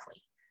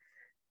correctly?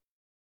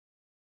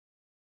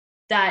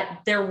 That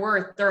they're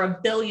a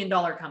 $1 billion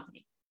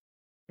company.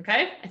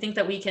 Okay. I think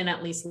that we can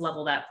at least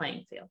level that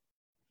playing field.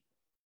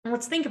 And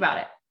let's think about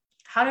it.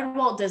 How did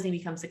Walt Disney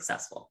become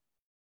successful?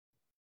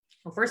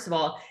 Well, first of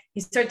all,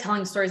 he started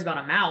telling stories about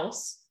a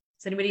mouse.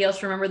 Does anybody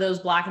else remember those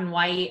black and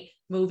white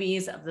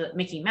movies of the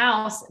Mickey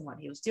Mouse and what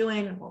he was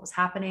doing and what was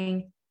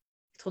happening?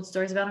 He told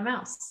stories about a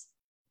mouse.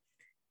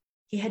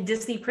 He had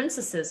Disney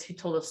princesses who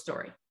told a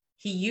story.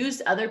 He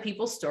used other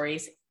people's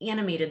stories,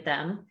 animated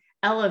them,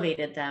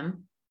 elevated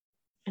them,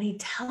 and he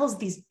tells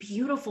these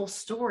beautiful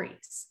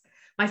stories.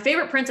 My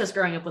favorite princess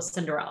growing up was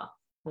Cinderella.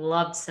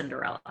 Loved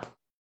Cinderella.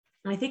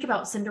 And I think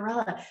about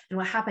Cinderella and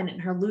what happened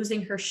and her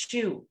losing her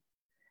shoe.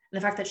 And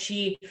the fact that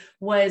she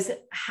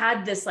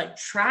had this like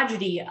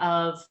tragedy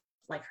of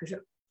like her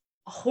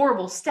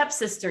horrible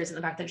stepsisters and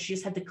the fact that she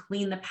just had to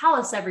clean the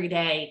palace every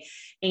day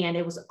and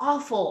it was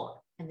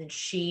awful. And then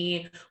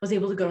she was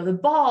able to go to the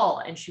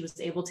ball and she was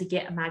able to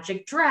get a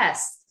magic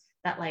dress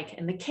that like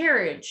in the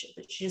carriage,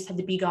 but she just had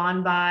to be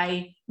gone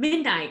by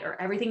midnight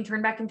or everything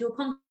turned back into a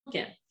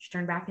pumpkin. She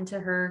turned back into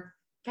her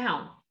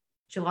gown.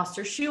 She lost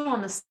her shoe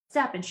on the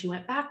step and she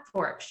went back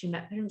for it. She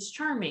met Prince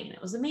Charming and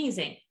it was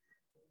amazing.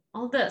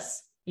 All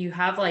this, you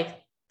have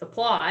like the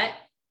plot,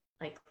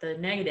 like the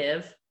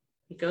negative,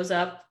 it goes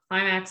up,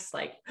 climax,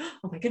 like,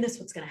 oh my goodness,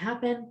 what's going to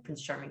happen?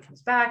 Prince Charming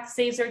comes back,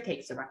 saves her,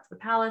 takes her back to the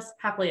palace,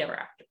 happily ever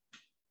after.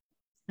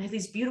 I have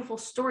these beautiful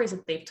stories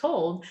that they've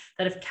told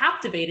that have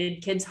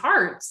captivated kids'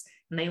 hearts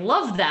and they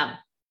love them.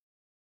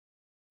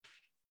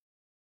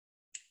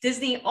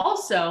 Disney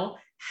also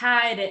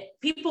had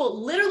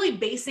people literally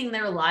basing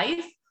their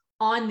life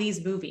on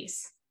these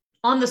movies,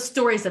 on the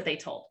stories that they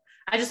told.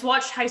 I just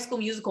watched High School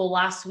Musical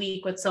last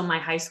week with some of my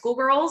high school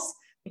girls.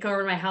 They come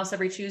over to my house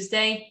every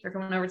Tuesday. They're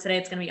coming over today.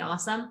 It's going to be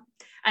awesome.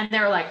 And they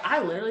were like,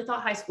 I literally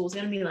thought high school was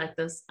going to be like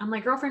this. I'm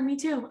like, girlfriend, me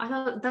too. I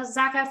thought that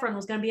Zac Efron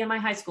was going to be in my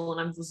high school. And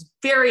I was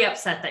very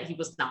upset that he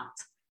was not.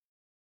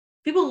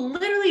 People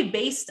literally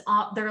based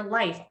their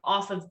life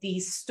off of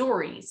these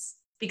stories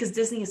because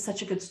Disney is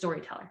such a good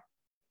storyteller.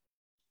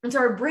 And so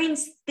our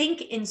brains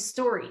think in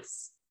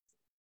stories.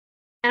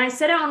 And I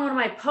said it on one of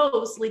my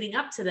posts leading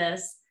up to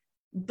this,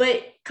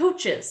 but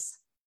coaches,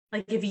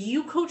 like if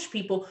you coach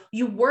people,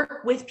 you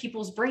work with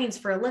people's brains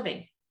for a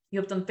living. You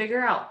help them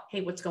figure out,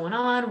 hey, what's going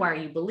on? Why are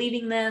you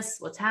believing this?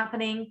 What's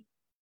happening?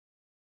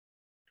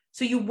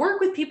 So you work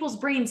with people's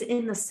brains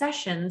in the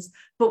sessions,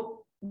 but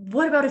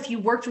what about if you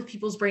worked with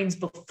people's brains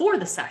before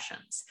the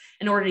sessions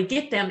in order to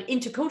get them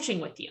into coaching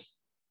with you?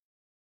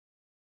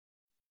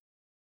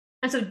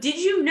 And so did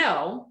you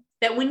know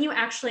that when you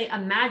actually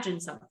imagine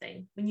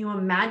something, when you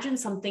imagine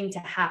something to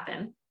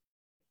happen,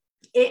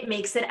 it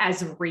makes it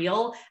as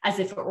real as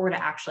if it were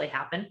to actually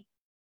happen?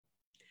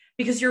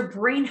 Because your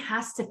brain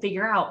has to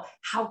figure out,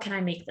 how can I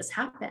make this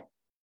happen?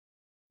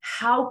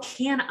 How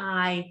can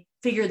I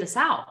figure this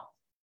out?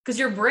 Because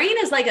your brain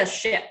is like a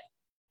ship.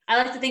 I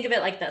like to think of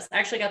it like this. I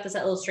actually got this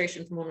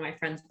illustration from one of my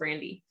friends,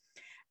 Brandy.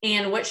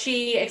 And what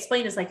she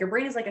explained is like, your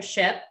brain is like a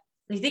ship.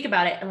 And you think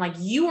about it and like,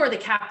 you are the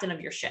captain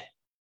of your ship.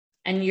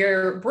 And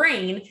your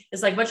brain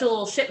is like a bunch of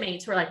little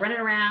shipmates who are like running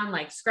around,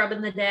 like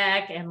scrubbing the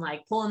deck and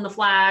like pulling the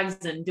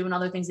flags and doing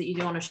other things that you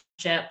do on a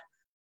ship.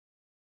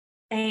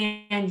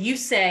 and you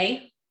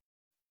say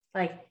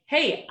like,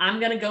 hey, I'm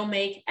going to go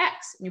make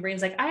X. And your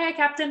brain's like, aye, aye,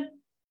 Captain.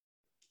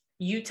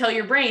 You tell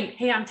your brain,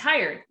 hey, I'm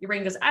tired. Your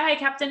brain goes, aye, aye,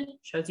 Captain.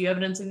 Shows you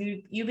evidence of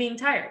you being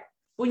tired.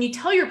 When you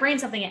tell your brain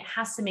something, it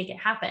has to make it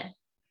happen.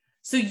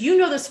 So you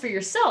know this for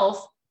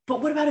yourself,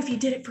 but what about if you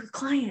did it for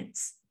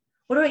clients?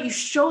 What about you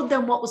showed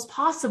them what was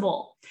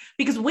possible?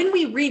 Because when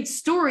we read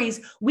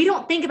stories, we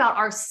don't think about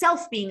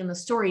ourselves being in the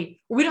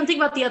story, or we don't think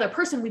about the other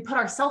person, we put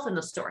ourselves in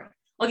the story.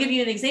 I'll give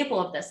you an example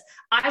of this.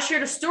 I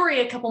shared a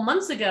story a couple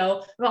months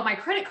ago about my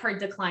credit card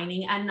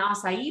declining at an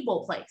acai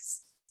bowl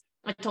place.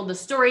 I told the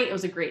story. It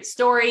was a great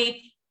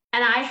story.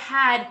 And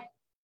it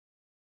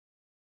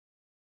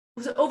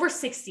was over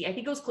 60. I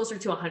think it was closer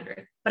to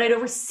 100, but I had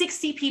over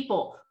 60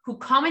 people who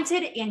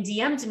commented and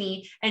DM'd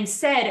me and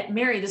said,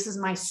 Mary, this is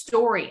my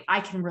story.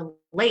 I can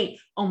relate.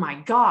 Oh my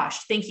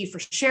gosh. Thank you for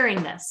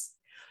sharing this.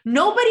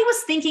 Nobody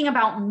was thinking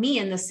about me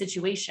in this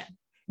situation.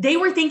 They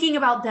were thinking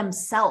about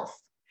themselves.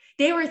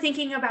 They were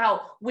thinking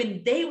about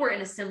when they were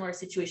in a similar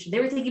situation. They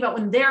were thinking about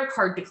when their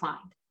card declined.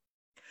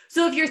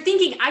 So if you're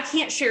thinking, I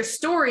can't share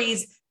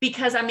stories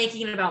because I'm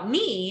making it about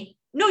me,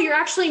 no, you're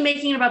actually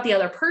making it about the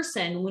other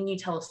person when you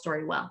tell a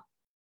story well.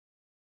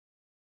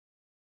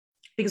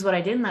 Because what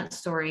I did in that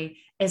story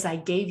is I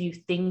gave you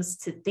things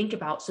to think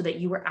about so that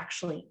you were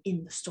actually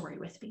in the story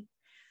with me.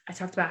 I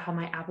talked about how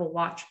my Apple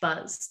Watch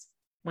buzzed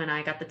when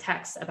I got the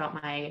text about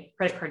my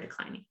credit card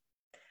declining.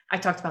 I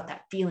talked about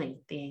that feeling,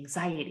 the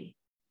anxiety.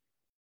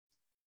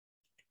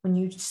 When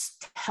you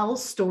just tell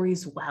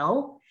stories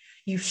well,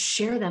 you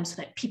share them so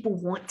that people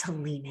want to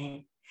lean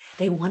in.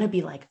 They want to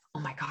be like,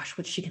 oh my gosh,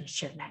 what's she going to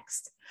share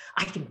next?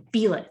 I can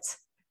feel it.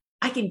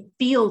 I can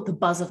feel the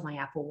buzz of my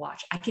Apple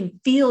Watch. I can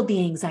feel the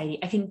anxiety.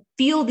 I can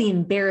feel the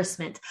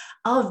embarrassment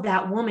of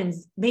that woman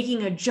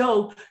making a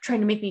joke,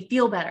 trying to make me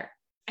feel better.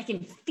 I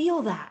can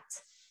feel that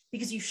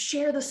because you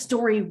share the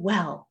story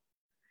well.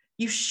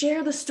 You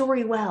share the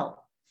story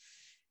well.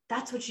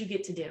 That's what you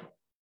get to do.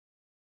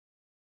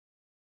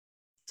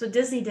 So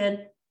Disney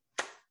did.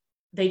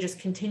 They just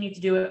continue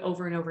to do it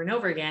over and over and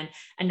over again.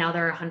 And now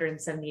they're a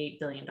 $178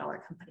 billion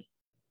company.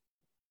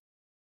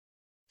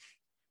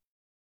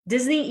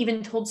 Disney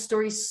even told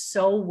stories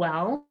so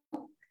well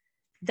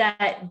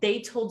that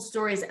they told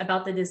stories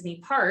about the Disney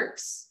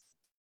parks,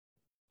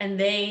 and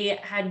they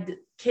had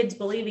kids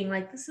believing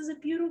like, this is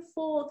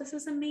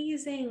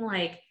amazing.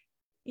 Like,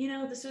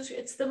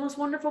 it's the most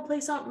wonderful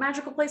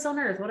magical place on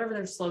earth, whatever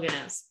their slogan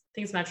is. I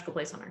think it's magical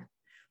place on earth.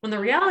 When the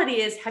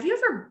reality is, have you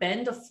ever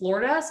been to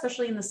Florida,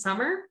 especially in the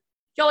summer?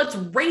 Y'all, it's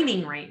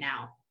raining right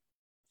now.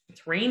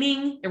 It's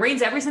raining. It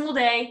rains every single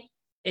day.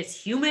 It's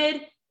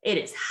humid. It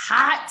is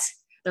hot.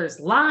 There's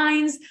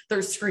lines.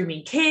 There's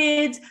screaming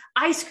kids.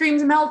 Ice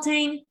cream's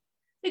melting.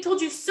 They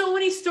told you so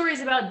many stories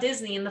about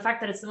Disney and the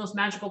fact that it's the most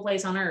magical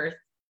place on earth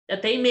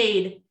that they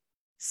made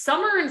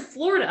summer in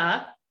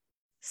Florida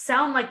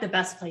sound like the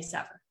best place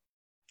ever.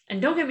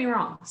 And don't get me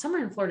wrong, summer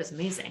in Florida is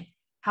amazing.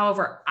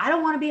 However, I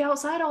don't want to be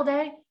outside all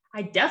day.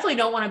 I definitely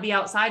don't want to be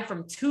outside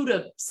from 2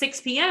 to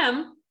 6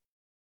 p.m.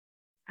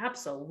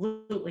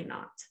 Absolutely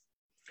not.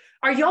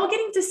 Are y'all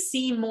getting to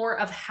see more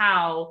of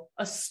how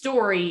a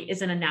story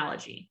is an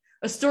analogy?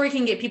 A story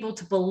can get people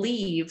to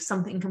believe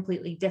something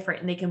completely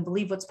different, and they can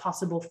believe what's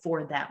possible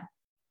for them.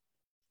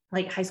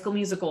 Like High School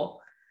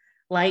Musical,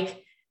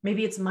 like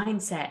maybe it's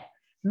mindset.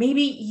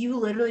 Maybe you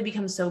literally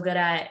become so good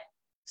at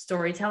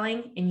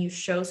storytelling and you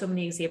show so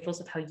many examples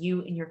of how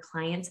you and your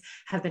clients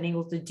have been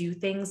able to do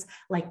things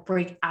like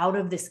break out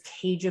of this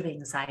cage of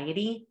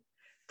anxiety,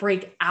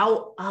 break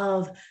out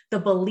of the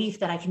belief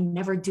that I can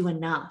never do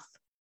enough.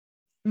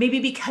 Maybe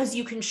because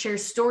you can share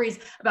stories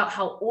about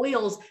how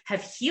oils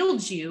have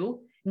healed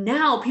you,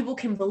 now people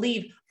can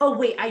believe, oh,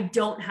 wait, I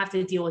don't have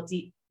to deal with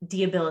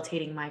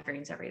debilitating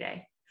migraines every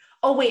day.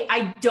 Oh, wait,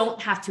 I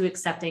don't have to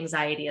accept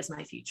anxiety as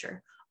my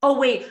future. Oh,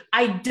 wait,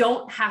 I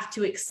don't have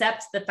to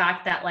accept the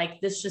fact that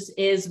like, this just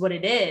is what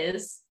it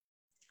is.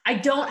 I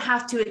don't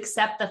have to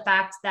accept the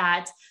fact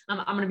that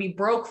I'm going to be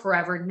broke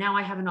forever. Now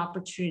I have an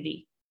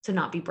opportunity to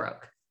not be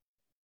broke.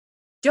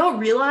 Don't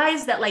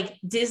realize that like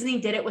Disney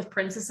did it with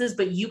princesses,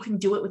 but you can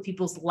do it with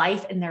people's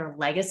life and their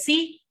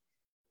legacy.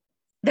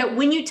 That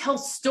when you tell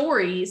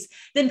stories,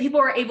 then people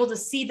are able to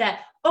see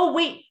that, oh,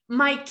 wait,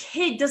 my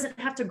kid doesn't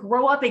have to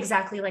grow up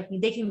exactly like me.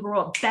 They can grow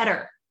up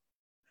better.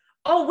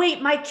 Oh,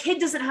 wait, my kid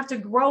doesn't have to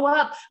grow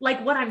up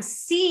like what I'm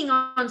seeing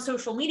on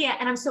social media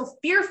and I'm so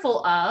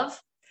fearful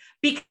of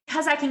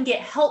because I can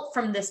get help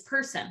from this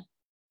person.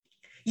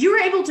 You were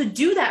able to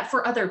do that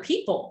for other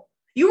people.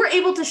 You were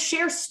able to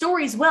share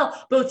stories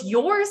well, both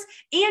yours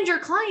and your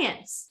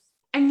clients.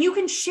 And you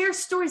can share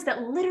stories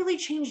that literally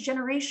change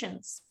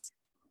generations.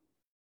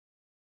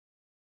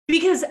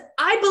 Because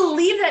I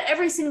believe that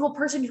every single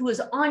person who is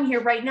on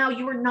here right now,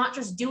 you are not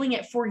just doing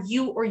it for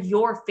you or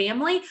your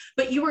family,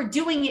 but you are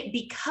doing it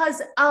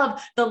because of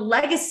the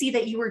legacy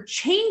that you are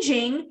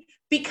changing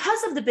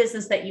because of the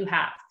business that you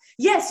have.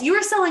 Yes, you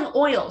are selling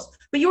oils,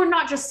 but you are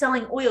not just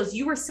selling oils.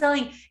 You are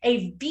selling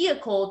a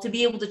vehicle to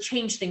be able to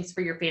change things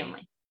for your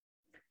family.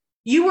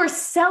 You are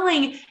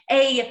selling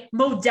a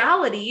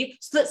modality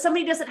so that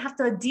somebody doesn't have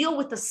to deal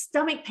with the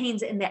stomach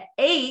pains and the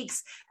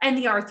aches and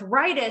the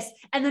arthritis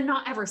and then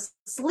not ever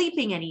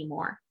sleeping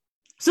anymore,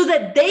 so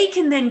that they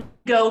can then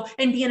go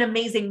and be an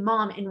amazing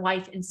mom and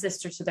wife and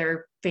sister to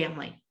their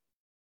family.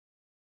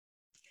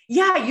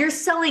 Yeah, you're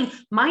selling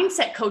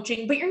mindset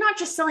coaching, but you're not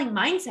just selling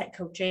mindset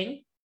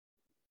coaching.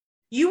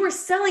 You are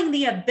selling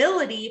the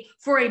ability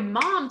for a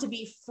mom to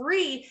be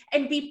free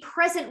and be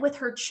present with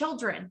her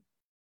children.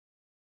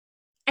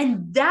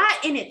 And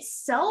that in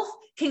itself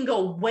can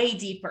go way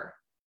deeper.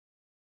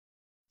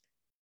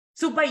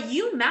 So by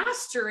you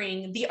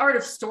mastering the art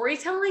of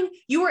storytelling,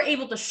 you are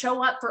able to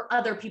show up for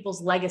other people's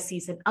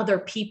legacies and other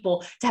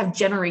people to have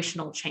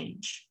generational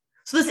change.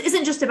 So this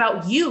isn't just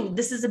about you.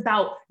 This is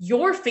about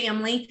your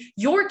family,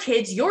 your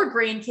kids, your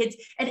grandkids,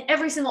 and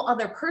every single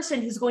other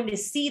person who's going to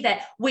see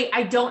that, wait,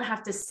 I don't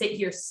have to sit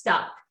here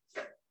stuck.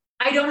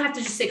 I don't have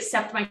to just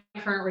accept my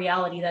current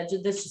reality that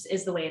this just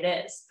is the way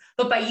it is.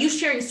 But by you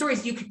sharing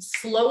stories, you can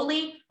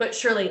slowly but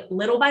surely,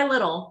 little by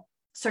little,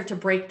 start to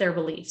break their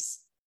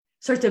beliefs,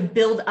 start to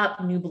build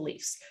up new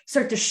beliefs,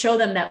 start to show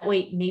them that,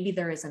 wait, maybe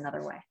there is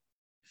another way.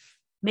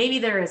 Maybe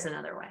there is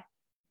another way.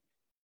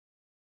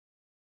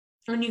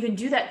 And you can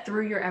do that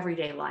through your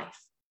everyday life,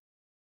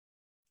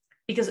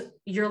 because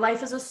your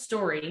life is a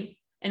story.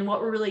 And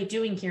what we're really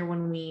doing here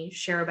when we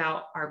share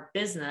about our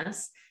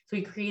business, so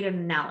we create an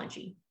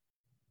analogy.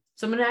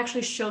 So I'm going to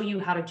actually show you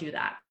how to do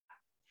that.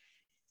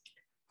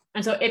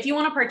 And so if you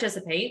want to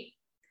participate,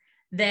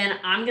 then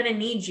I'm going to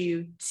need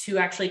you to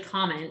actually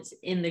comment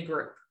in the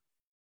group.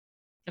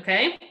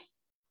 Okay?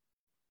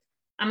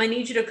 I'm going to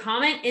need you to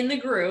comment in the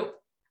group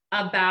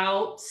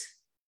about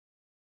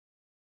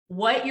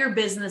what your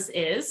business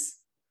is.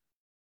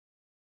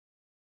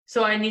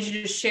 So I need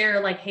you to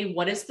share, like, hey,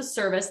 what is the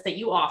service that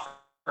you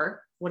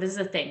offer? What is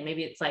the thing?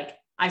 Maybe it's like,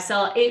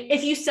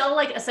 if you sell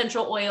like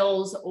essential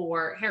oils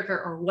or hair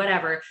care or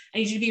whatever, I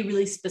need you to be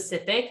really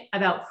specific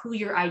about who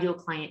your ideal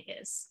client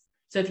is.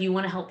 So if you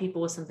want to help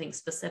people with something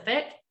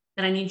specific,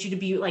 then I need you to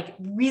be like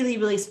really,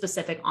 really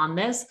specific on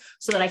this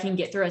so that I can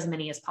get through as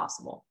many as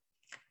possible.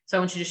 So I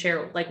want you to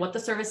share like what the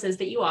service is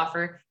that you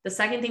offer. The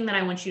second thing that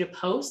I want you to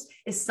post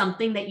is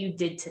something that you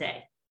did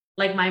today.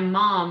 Like my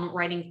mom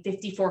writing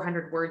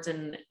 5,400 words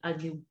in a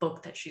new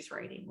book that she's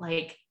writing.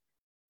 Like,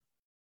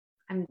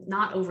 I'm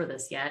not over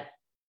this yet,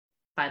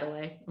 by the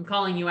way. I'm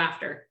calling you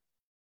after.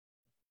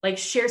 Like,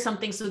 share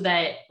something so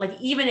that, like,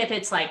 even if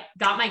it's like,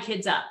 got my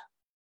kids up.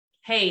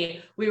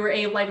 Hey, we were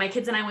able, like, my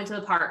kids and I went to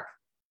the park.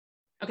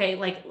 Okay,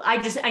 like,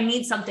 I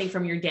need something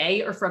from your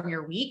day or from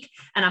your week,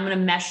 and I'm going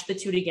to mesh the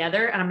two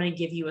together, and I'm going to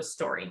give you a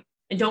story.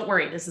 And don't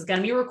worry, this is going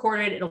to be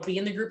recorded. It'll be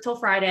in the group till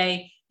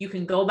Friday. You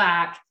can go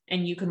back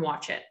and you can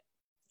watch it.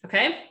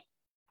 Okay.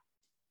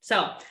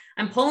 So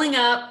I'm pulling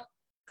up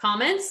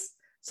comments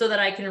so that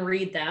I can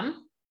read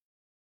them.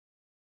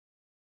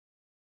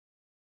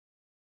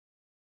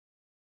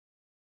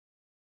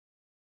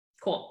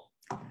 Cool.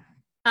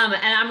 And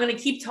I'm going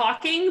to keep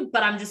talking,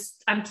 but I'm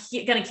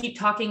going to keep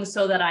talking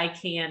so that I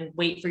can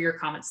wait for your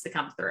comments to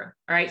come through.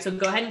 All right. So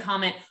go ahead and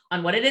comment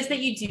on what it is that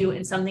you do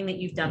and something that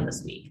you've done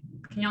this week.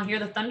 Can y'all hear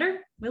the thunder?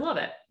 We love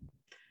it.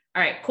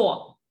 All right,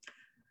 cool.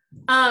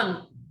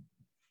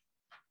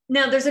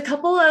 Now there's a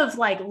couple of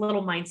like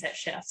little mindset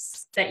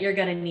shifts that you're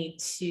going to need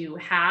to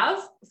have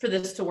for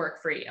this to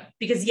work for you.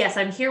 Because yes,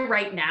 I'm here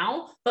right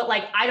now, but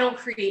like, I don't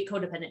create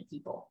codependent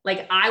people.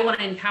 Like, I want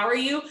to empower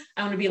you.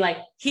 I want to be like,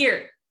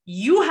 here,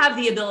 you have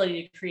the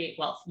ability to create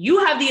wealth.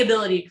 You have the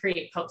ability to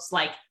create posts.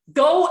 Like,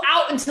 go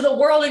out into the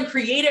world and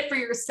create it for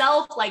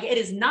yourself. Like, it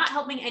is not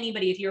helping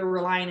anybody if you're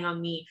relying on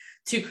me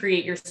to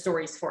create your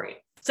stories for you.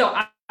 So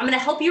I'm going to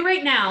help you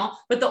right now,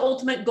 but the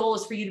ultimate goal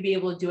is for you to be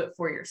able to do it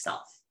for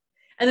yourself.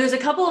 And there's a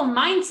couple of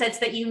mindsets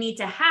that you need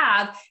to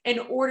have in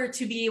order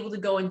to be able to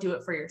go and do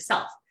it for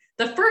yourself.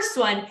 The first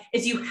one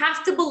is you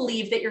have to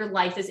believe that your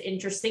life is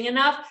interesting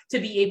enough to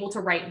be able to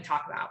write and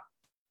talk about.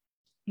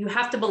 You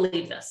have to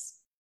believe this.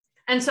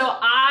 And so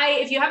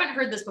if you haven't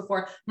heard this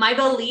before, my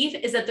belief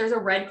is that there's a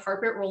red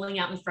carpet rolling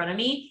out in front of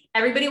me.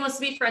 Everybody wants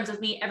to be friends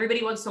with me.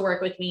 Everybody wants to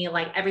work with me.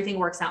 Like, everything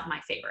works out in my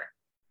favor.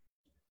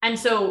 And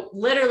so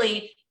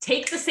literally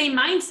take the same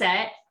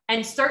mindset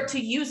and start to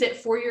use it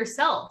for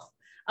yourself,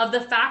 of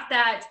the fact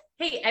that,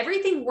 hey,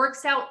 everything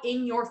works out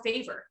in your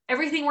favor.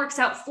 Everything works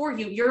out for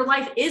you. Your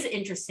life is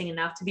interesting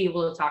enough to be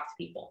able to talk to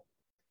people.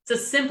 It's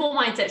a simple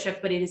mindset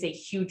shift, but it is a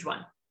huge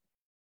one.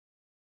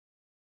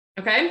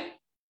 Okay.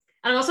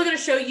 And I'm also going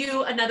to show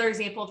you another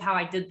example of how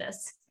I did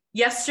this.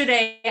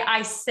 Yesterday,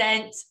 I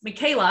sent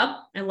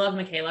Michaela. I love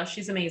Michaela.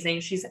 She's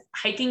amazing. She's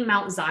hiking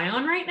Mount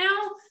Zion right now.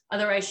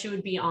 Otherwise, she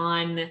would be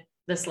on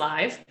this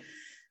live.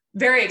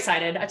 Very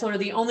excited. I told her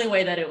the only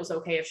way that it was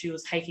okay if she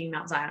was hiking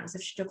Mount Zion is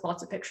if she took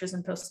lots of pictures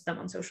and posted them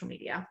on social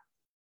media.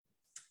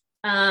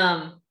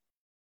 I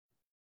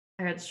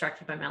got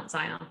distracted by Mount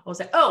Zion. What was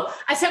it? Oh,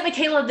 I sent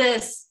Michaela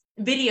this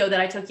video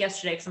that I took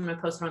yesterday because I'm going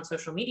to post it on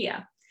social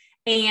media.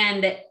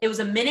 And it was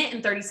a 1 minute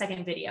and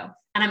 30-second video.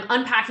 And I'm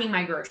unpacking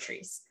my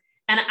groceries.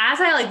 And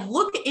as I like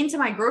look into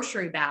my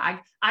grocery bag,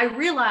 I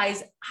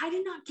realized I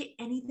did not get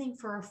anything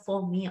for a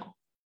full meal.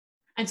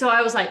 And so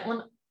I was like,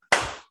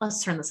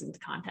 let's turn this into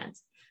content.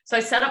 So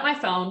I set up my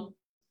phone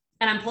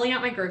and I'm pulling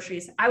out my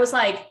groceries. I was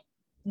like,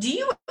 do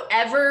you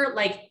ever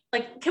like,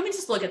 can we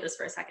just look at this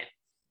for a second?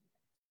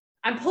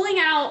 I'm pulling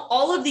out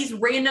all of these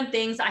random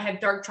things. I have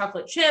dark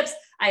chocolate chips.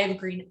 I have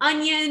green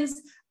onions.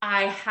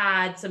 I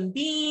had some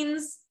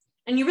beans.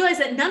 And you realize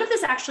that none of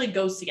this actually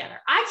goes together.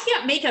 I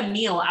can't make a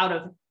meal out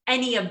of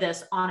any of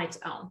this on its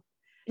own.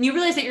 And you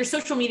realize that your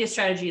social media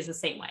strategy is the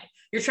same way.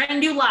 You're trying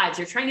to do lives.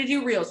 You're trying to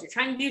do reels. You're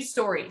trying to do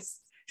stories,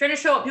 trying to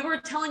show up. People are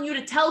telling you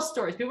to tell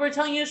stories. People are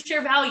telling you to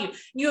share value.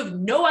 You have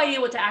no idea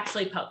what to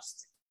actually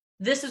post.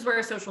 This is where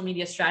a social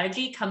media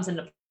strategy comes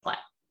into play.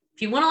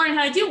 If you want to learn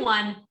how to do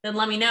one, then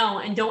let me know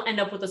and don't end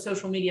up with a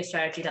social media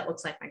strategy that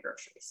looks like my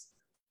groceries.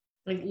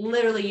 Like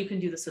literally you can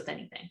do this with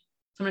anything.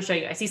 So I'm going to show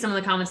you. I see some of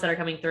the comments that are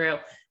coming through,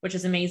 which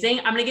is amazing.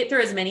 I'm going to get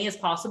through as many as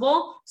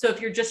possible. So if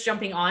you're just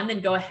jumping on,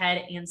 then go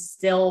ahead and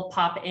still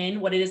pop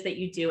in what it is that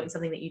you do and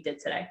something that you did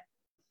today.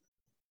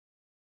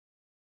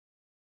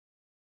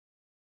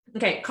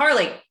 Okay,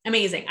 Carly,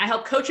 amazing. I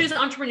help coaches and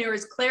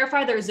entrepreneurs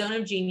clarify their zone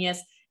of genius,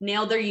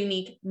 nail their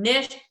unique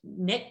niche.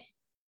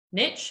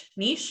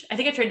 I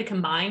think I tried to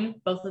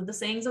combine both of the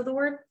sayings of the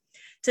word.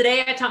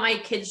 Today, I taught my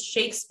kids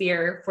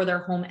Shakespeare for their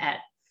home ed.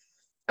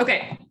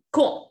 Okay,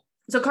 cool.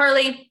 So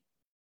Carly,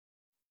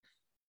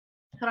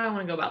 how do I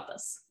want to go about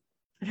this?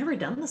 I've never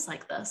done this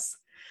like this.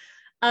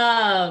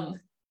 Clarify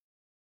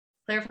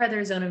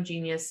their zone of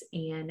genius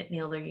and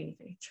nail their unique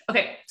niche.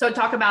 Okay, so I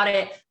talk about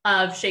it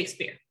of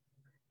Shakespeare.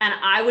 And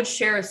I would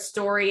share a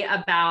story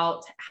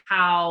about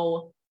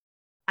how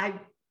I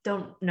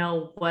don't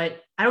know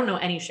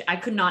any, I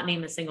could not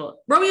name a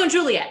single, Romeo and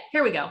Juliet.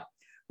 Here we go.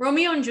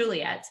 Romeo and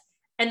Juliet.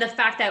 And the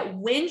fact that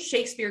when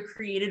Shakespeare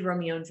created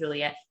Romeo and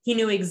Juliet, he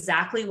knew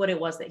exactly what it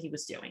was that he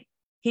was doing.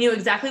 He knew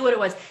exactly what it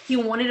was. He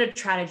wanted a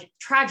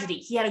tragedy.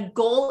 He had a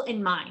goal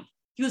in mind.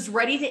 He was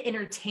ready to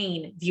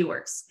entertain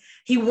viewers.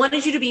 He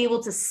wanted you to be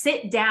able to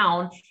sit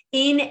down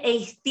in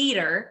a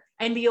theater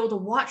and be able to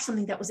watch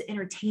something that was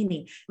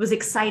entertaining. It was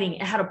exciting.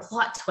 It had a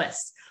plot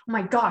twist. Oh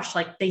my gosh,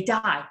 like they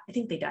die. I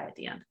think they die at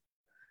the end.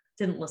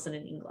 Didn't listen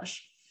in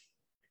English.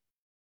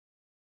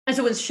 And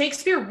so when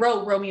Shakespeare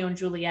wrote Romeo and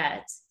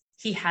Juliet,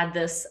 he had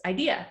this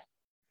idea.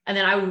 And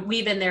then I would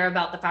weave in there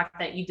about the fact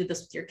that you did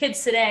this with your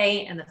kids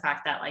today and the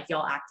fact that like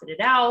y'all acted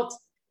it out.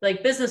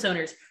 Like business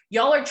owners,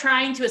 y'all are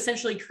trying to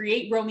essentially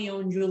create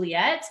Romeo and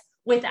Juliet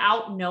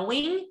without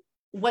knowing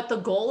what the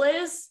goal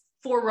is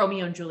for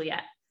Romeo and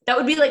Juliet. That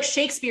would be like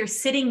Shakespeare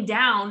sitting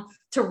down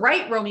to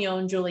write Romeo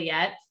and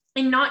Juliet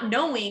and not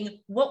knowing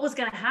what was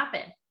going to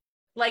happen.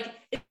 Like,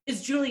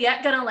 is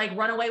Juliet going to like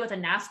run away with a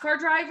NASCAR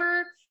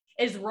driver?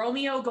 Is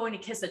Romeo going to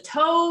kiss a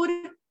toad?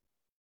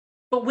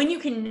 But when you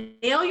can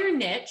nail your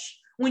niche,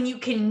 when you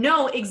can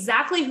know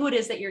exactly who it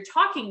is that you're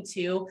talking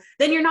to,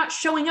 then you're not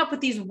showing up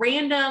with these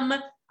random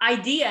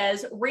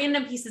ideas,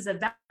 random pieces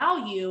of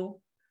value,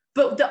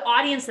 but the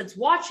audience that's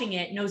watching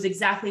it knows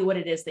exactly what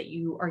it is that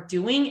you are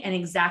doing and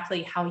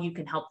exactly how you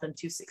can help them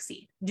to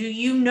succeed. Do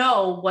you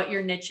know what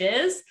your niche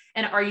is?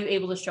 And are you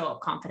able to show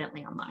up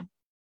confidently online?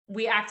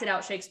 We acted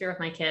out Shakespeare with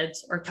my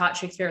kids or taught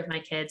Shakespeare with my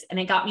kids. And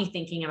it got me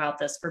thinking about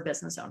this for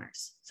business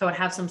owners. So I'd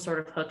have some sort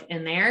of hook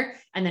in there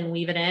and then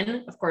weave it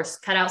in, of course,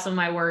 cut out some of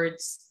my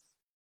words,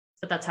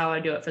 but that's how I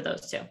do it for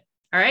those two.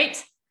 All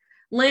right.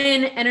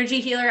 Lynn, energy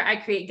healer. I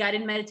create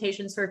guided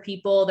meditations for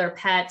people, their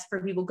pets,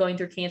 for people going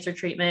through cancer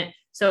treatment,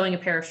 sewing a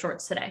pair of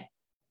shorts today.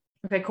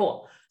 Okay,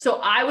 cool. So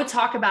I would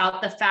talk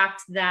about the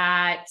fact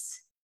that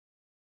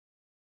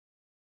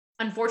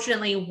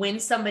unfortunately,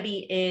 when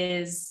somebody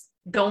is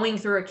going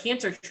through a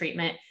cancer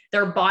treatment,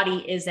 their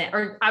body isn't,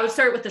 or I would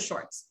start with the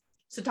shorts.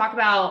 So talk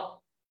about,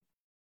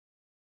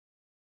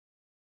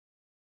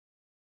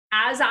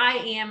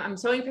 I'm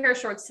sewing a pair of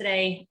shorts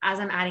today. As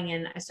I'm adding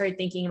in, I started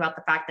thinking about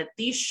the fact that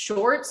these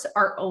shorts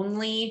are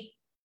only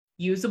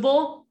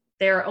usable.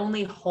 They're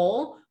only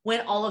whole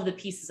when all of the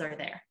pieces are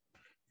there.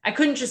 I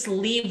couldn't just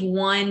leave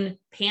one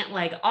pant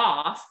leg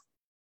off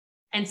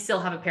and still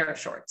have a pair of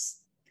shorts.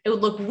 It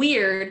would look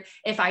weird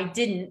if I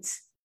didn't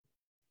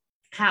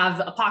have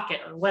a pocket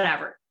or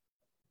whatever.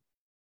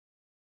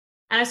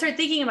 And I started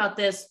thinking about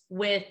this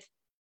with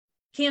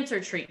cancer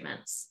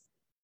treatments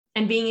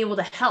and being able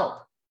to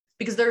help,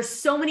 because there are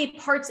so many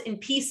parts and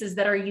pieces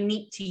that are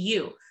unique to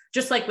you.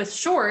 Just like with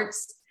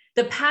shorts,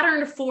 the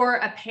pattern for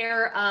a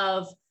pair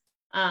of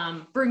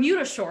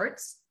Bermuda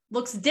shorts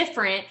looks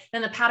different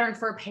than the pattern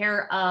for a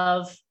pair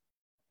of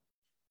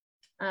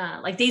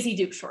like Daisy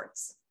Duke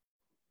shorts.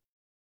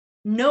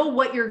 Know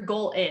what your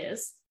goal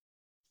is.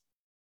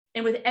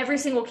 And with every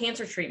single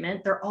cancer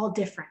treatment, they're all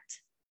different.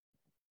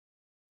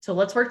 So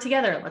let's work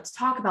together. Let's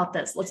talk about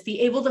this. Let's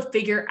be able to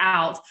figure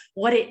out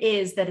what it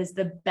is that is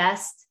the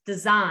best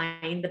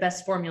design, the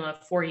best formula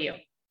for you.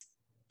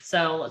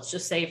 So let's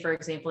just say, for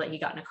example, that he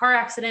got in a car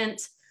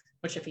accident,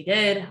 which if he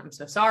did, I'm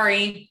so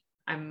sorry.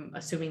 I'm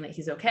assuming that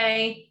he's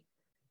okay.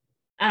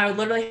 And I would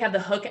literally have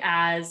the hook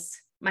as,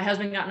 my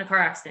husband got in a car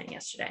accident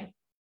yesterday.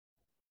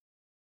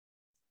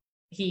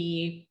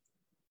 he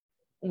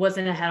was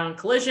in a head-on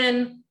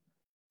collision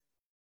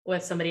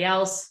with somebody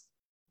else,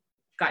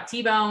 got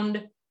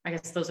T-boned. I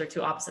guess those are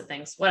two opposite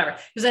things, whatever. He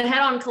was in a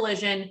head-on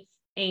collision.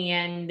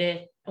 And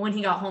when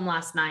he got home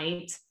last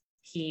night,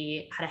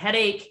 he had a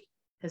headache.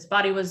 His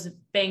body was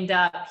banged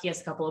up. He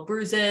has a couple of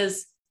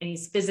bruises and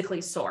he's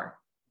physically sore.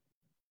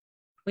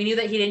 We knew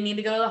that he didn't need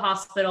to go to the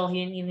hospital. He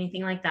didn't need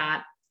anything like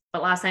that.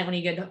 But last night when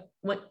he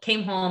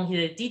came home, he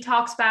did a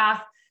detox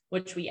bath,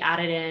 which we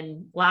added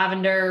in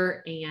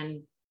lavender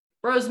and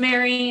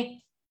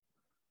rosemary,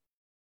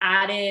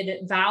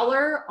 added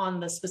Valor on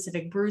the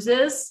specific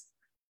bruises,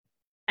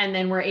 and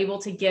then we're able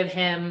to give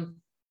him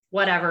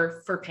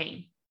whatever for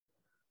pain.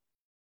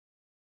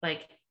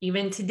 Like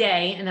even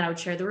today, and then I would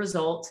share the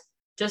result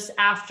just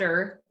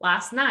after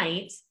last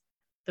night,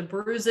 the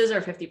bruises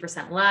are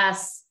 50%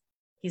 less.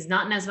 He's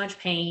not in as much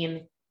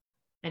pain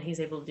and he's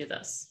able to do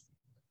this.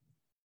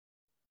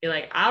 You're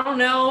like, I don't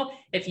know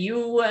if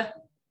you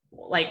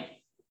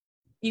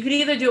you could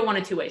either do it one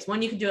of two ways.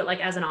 One, you could do it like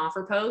as an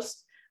offer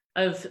post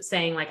of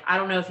saying like, I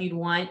don't know if you'd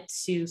want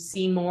to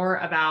see more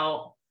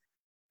about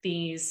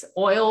these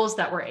oils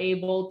that were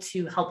able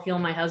to help heal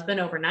my husband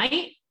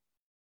overnight.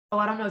 Oh,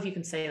 I don't know if you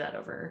can say that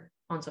over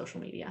on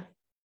social media.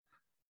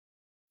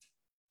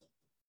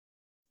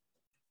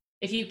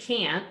 If you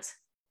can't,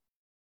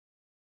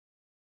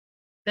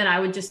 then I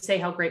would just say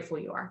how grateful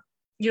you are.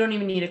 You don't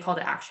even need a call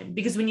to action,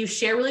 because when you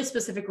share really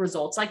specific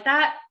results like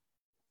that,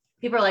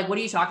 people are like, what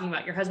are you talking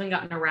about? Your husband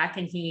got in a wreck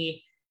and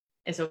he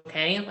is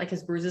okay. Like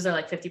his bruises are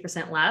like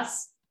 50%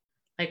 less.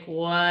 Like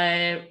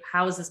what,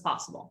 how is this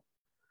possible?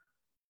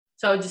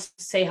 So I would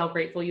just say how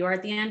grateful you are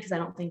at the end, because I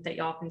don't think that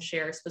y'all can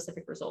share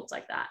specific results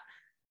like that.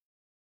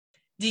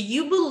 Do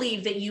you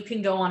believe that you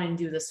can go on and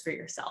do this for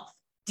yourself?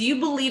 Do you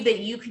believe that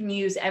you can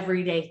use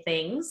everyday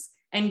things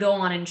and go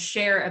on and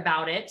share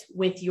about it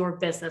with your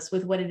business,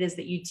 with what it is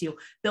that you do,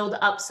 build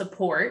up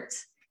support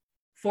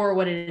for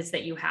what it is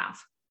that you have?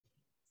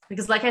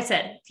 Because like I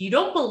said, if you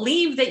don't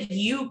believe that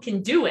you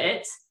can do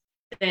it,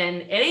 then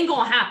it ain't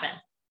going to happen.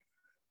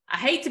 I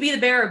hate to be the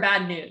bearer of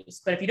bad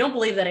news, but if you don't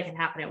believe that it can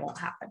happen, it won't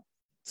happen.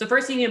 So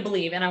first you need to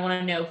believe, and I want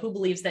to know who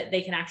believes that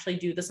they can actually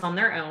do this on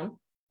their own.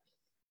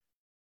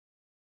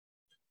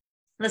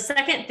 The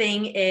second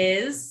thing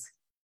is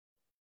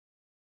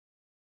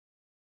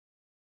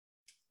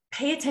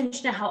pay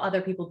attention to how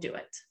other people do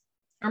it.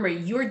 Remember,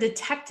 you're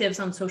detectives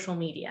on social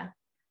media.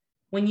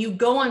 When you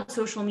go on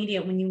social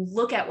media, when you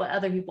look at what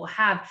other people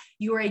have,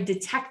 you are a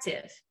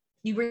detective.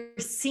 You are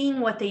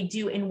seeing what they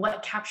do and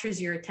what captures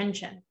your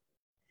attention.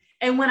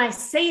 And when I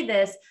say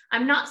this,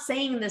 I'm not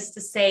saying this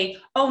to say,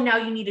 oh, now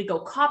you need to go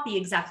copy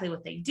exactly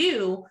what they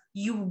do.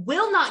 You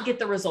will not get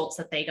the results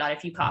that they got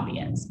if you copy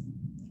it.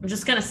 I'm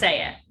just going to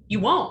say it. You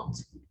won't.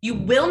 You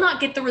will not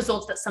get the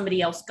results that somebody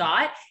else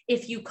got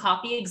if you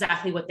copy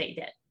exactly what they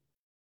did.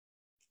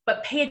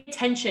 But pay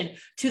attention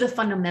to the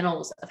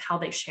fundamentals of how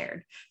they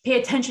shared. Pay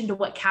attention to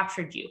what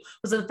captured you.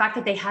 Was it the fact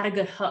that they had a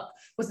good hook?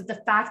 Was it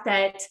the fact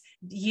that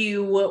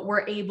you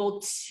were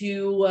able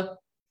to,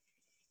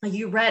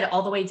 you read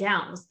all the way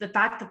down? Was it the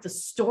fact that the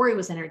story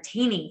was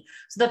entertaining?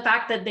 So the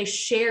fact that they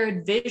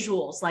shared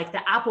visuals like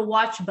the Apple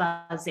Watch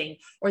buzzing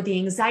or the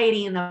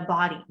anxiety in the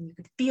body. You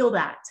could feel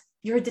that.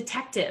 You're a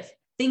detective.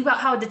 Think about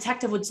how a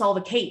detective would solve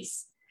a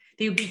case.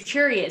 They would be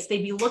curious.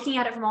 They'd be looking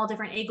at it from all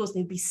different angles.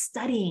 They'd be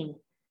studying,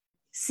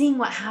 seeing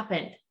what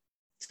happened.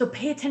 So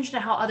pay attention to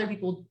how other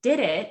people did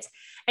it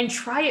and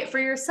try it for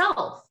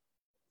yourself.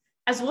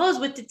 As well as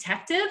with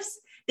detectives,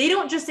 they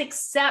don't just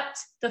accept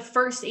the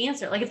first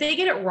answer. Like if they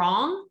get it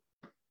wrong,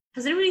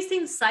 has anybody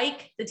seen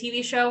Psych, the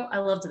TV show? I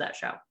loved that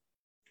show.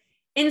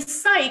 In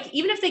Psych,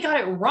 even if they got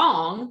it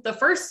wrong the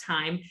first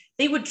time,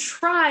 they would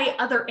try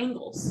other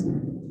angles.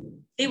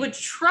 They would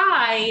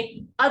try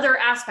other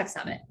aspects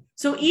of it.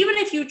 So even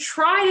if you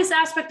try this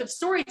aspect of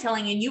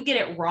storytelling and you get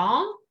it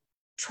wrong,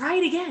 try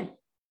it again.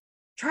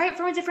 Try it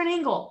from a different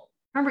angle.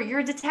 Remember,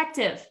 you're a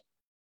detective.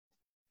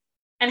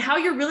 And how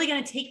you're really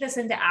going to take this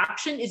into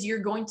action is you're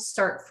going to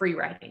start free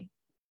writing.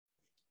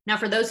 Now,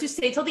 for those who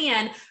stay till the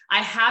end, I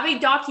have a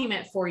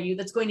document for you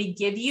that's going to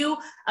give you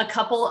a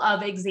couple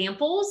of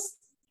examples,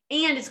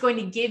 and it's going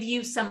to give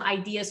you some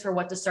ideas for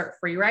what to start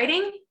free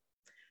writing.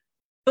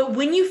 But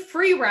when you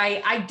free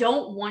write, I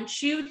don't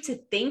want you to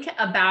think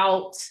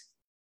about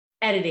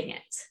editing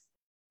it.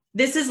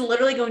 This is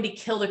literally going to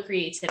kill the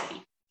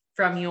creativity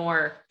from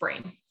your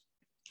brain.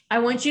 I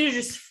want you to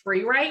just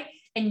free write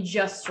and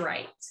just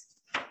write.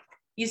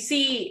 You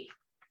see,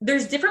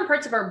 there's different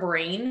parts of our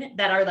brain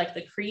that are like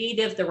the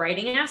creative, the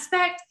writing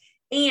aspect,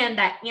 and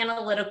that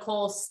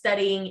analytical,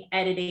 studying,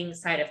 editing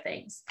side of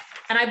things.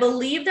 And I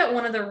believe that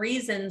one of the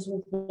reasons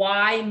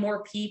why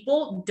more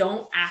people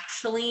don't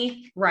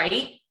actually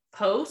write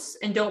posts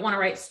and don't want to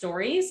write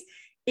stories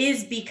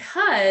is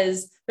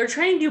because they're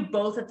trying to do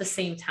both at the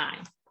same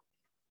time.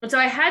 And so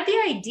I had the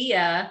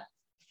idea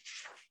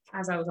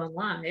as I was on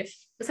live.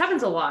 This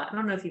happens a lot. I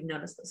don't know if you've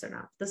noticed this or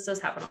not. This does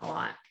happen a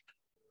lot.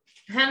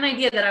 I had an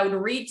idea that I would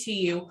read to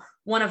you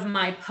one of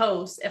my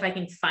posts if I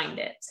can find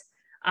it.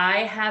 I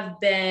have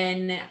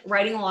been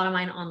writing a lot of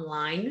mine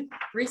online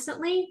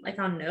recently, like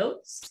on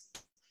notes.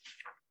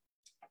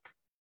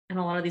 And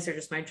a lot of these are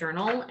just my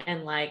journal,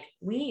 and like,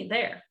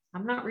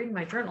 I'm not reading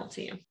my journal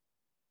to you.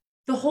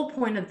 The whole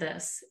point of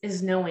this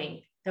is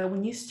knowing that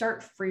when you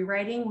start free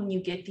writing, when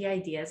you get the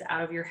ideas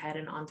out of your head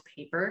and onto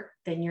paper,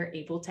 then you're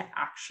able to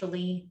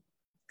actually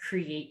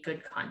create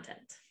good content.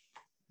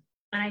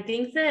 And I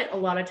think that a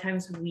lot of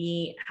times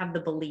we have the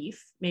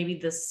belief, maybe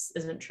this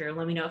isn't true,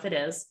 let me know if it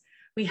is,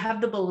 we have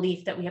the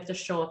belief that we have to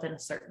show up in a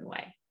certain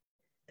way,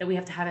 that we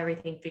have to have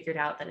everything figured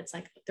out, that it's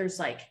like, there's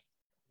like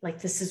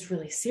this is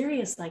really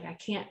serious. Like I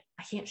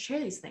can't share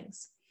these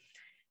things.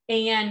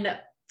 And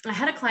I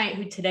had a client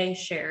who today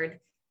shared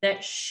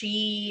that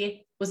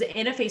she was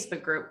in a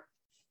Facebook group,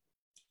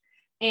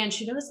 and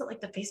she noticed that like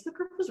the Facebook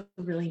group was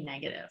really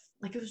negative.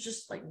 Like it was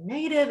just like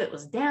negative. It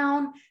was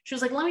down. She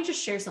was like, let me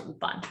just share something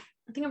fun.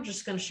 I think I'm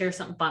just going to share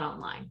something fun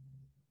online.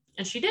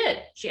 And she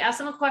did. She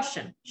asked him a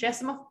question. She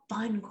asked him a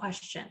fun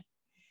question.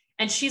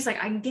 And she's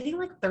like, I'm getting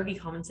like 30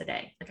 comments a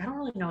day. Like, I don't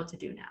really know what to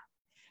do now.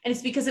 And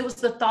it's because it was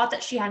the thought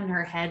that she had in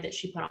her head that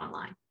she put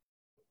online.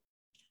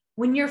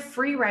 When you're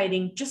free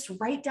writing, just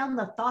write down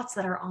the thoughts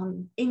that are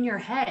in your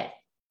head.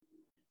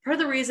 Part of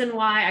the reason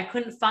why I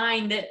couldn't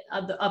find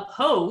a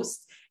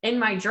post in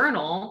my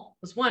journal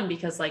was, one,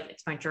 because like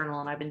it's my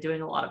journal and I've been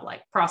doing a lot of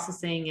like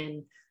processing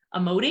and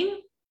emoting.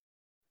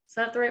 Is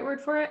that the right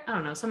word for it? I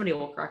don't know. Somebody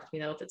will correct me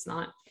though if it's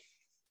not.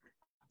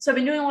 So I've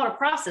been doing a lot of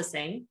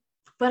processing,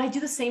 but I do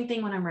the same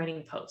thing when I'm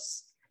writing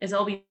posts. Is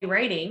I'll be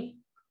writing,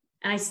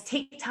 and I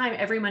take time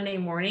every Monday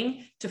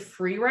morning to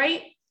free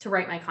write, to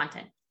write my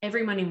content.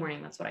 Every Monday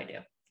morning, that's what I do.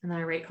 And then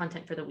I write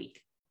content for the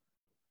week.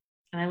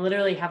 And I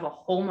literally have a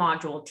whole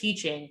module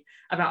teaching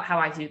about how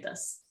I do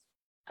this,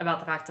 about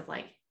the fact of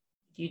like,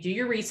 you do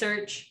your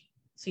research.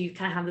 So you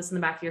kind of have this in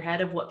the back of your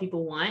head of what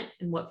people want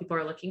and what people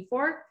are looking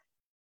for.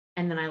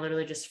 And then I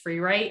literally just free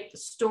write the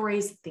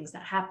stories, the things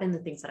that happen, the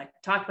things that I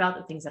talk about,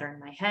 the things that are in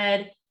my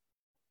head.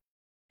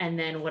 And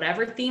then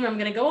whatever theme I'm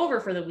going to go over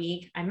for the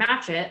week, I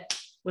match it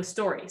with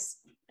stories.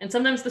 And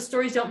sometimes the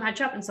stories don't match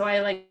up. And so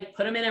I like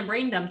put them in a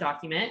brain dump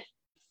document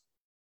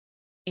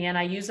and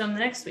I use them the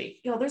next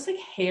week. There's like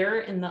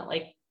hair in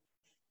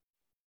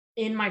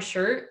in my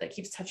shirt that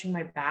keeps touching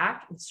my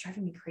back. It's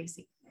driving me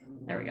crazy.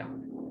 There we go.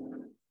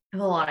 I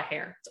have a lot of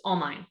hair. It's all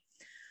mine.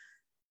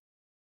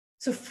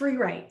 So free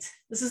write.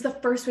 This is the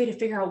first way to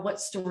figure out what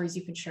stories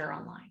you can share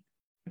online.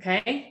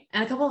 Okay.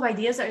 And a couple of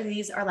ideas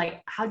are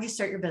like, how'd you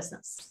start your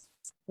business?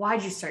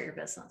 Why'd you start your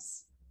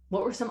business?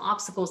 What were some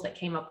obstacles that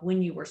came up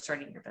when you were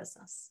starting your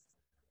business?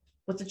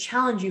 What's a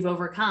challenge you've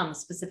overcome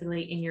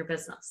specifically in your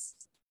business?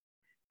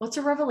 What's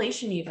a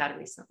revelation you've had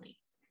recently?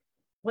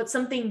 What's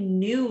something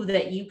new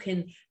that you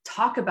can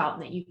talk about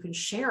and that you can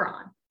share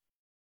on?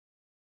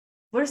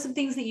 What are some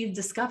things that you've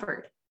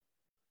discovered?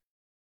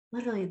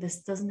 Literally,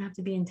 this doesn't have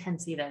to be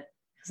intense either. It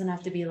doesn't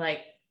have to be like,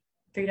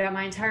 figured out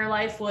my entire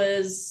life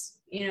was,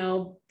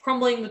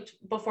 crumbling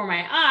before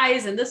my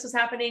eyes and this was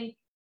happening.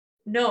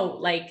 No,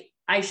 like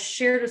I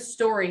shared a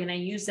story and I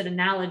used an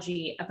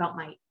analogy about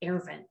my air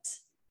vent.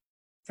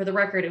 For the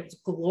record, it was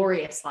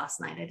glorious last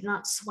night. I did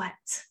not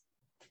sweat.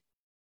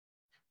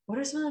 What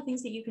are some of the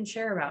things that you can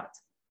share about?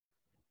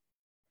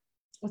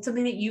 What's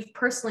something that you've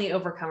personally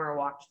overcome or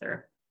walked through?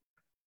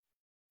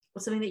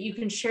 What's something that you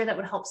can share that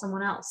would help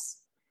someone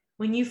else?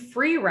 When you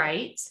free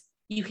write,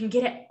 you can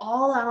get it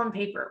all out on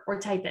paper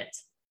or type it.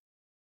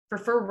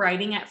 Prefer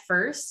writing at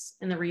first.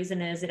 And the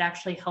reason is it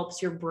actually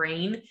helps your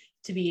brain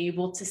to be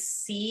able to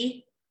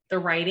see the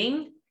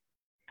writing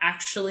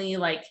actually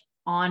like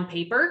on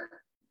paper.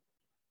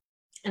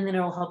 And then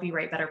it'll help you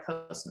write better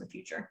posts in the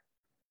future.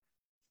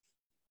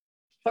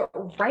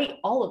 But write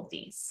all of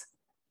these.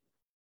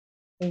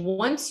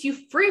 Once you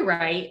free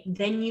write,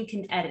 then you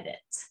can edit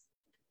it.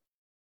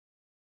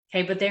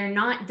 Okay, but they're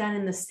not done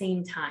in the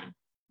same time.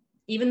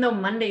 Even though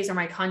Mondays are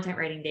my content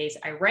writing days,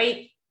 I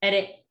write,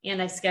 edit, and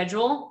I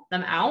schedule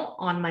them out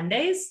on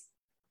Mondays.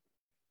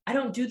 I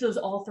don't do those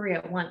all three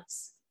at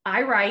once.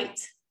 I write,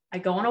 I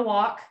go on a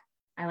walk,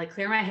 I like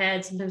clear my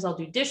head. Sometimes I'll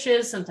do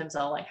dishes. Sometimes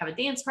I'll like have a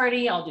dance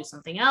party. I'll do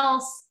something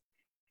else.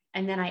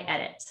 And then I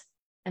edit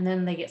and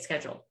then they get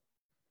scheduled.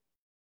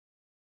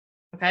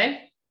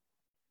 Okay.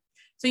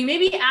 So you may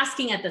be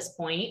asking at this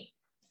point,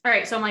 all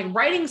right, so I'm like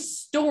writing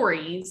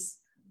stories,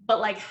 but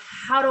like,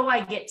 how do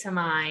I get to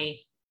my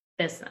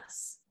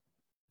business?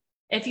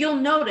 If you'll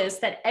notice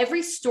that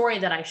every story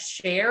that I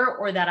share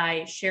or that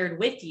I shared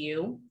with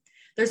you,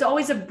 there's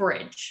always a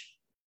bridge.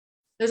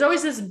 There's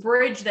always this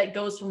bridge that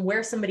goes from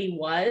where somebody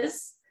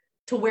was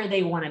to where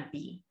they want to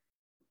be.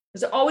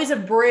 There's always a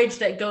bridge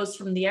that goes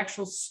from the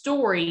actual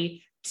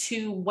story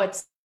to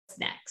what's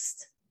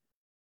next.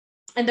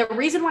 And the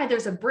reason why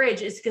there's a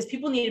bridge is because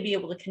people need to be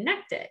able to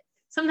connect it.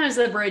 Sometimes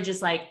the bridge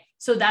is like,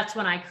 so that's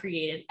when I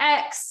created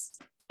X.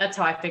 That's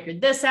how I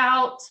figured this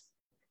out.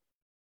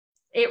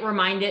 It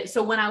reminded,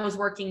 so when I was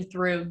working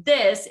through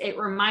this, it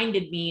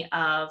reminded me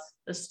of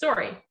the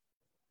story.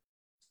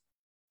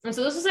 And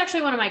so this is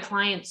actually one of my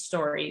clients'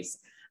 stories,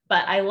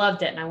 but I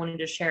loved it and I wanted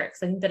to share it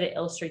because I think that it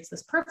illustrates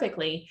this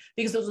perfectly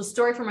because it was a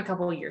story from a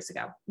couple of years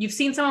ago. You've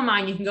seen some of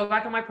mine. You can go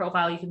back on my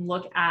profile. You can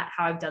look at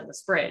how I've done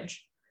this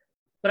bridge,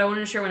 but I wanted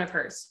to share one of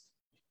hers.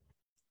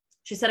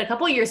 She said a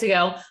couple of years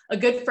ago, a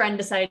good friend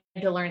decided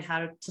to learn how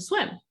to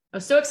swim. I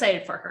was so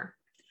excited for her.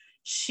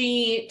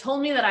 She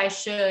told me that I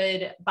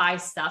should buy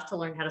stuff to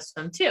learn how to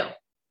swim too.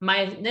 My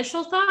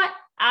initial thought,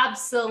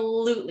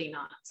 absolutely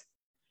not.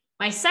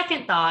 My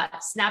second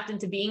thought snapped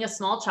into being a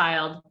small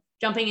child,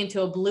 jumping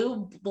into a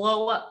blue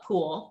blow-up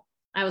pool.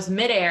 I was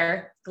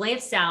midair,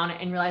 glanced down,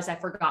 and realized I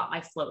forgot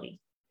my floaty.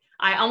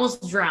 I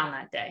almost drowned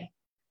that day.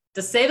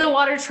 To say the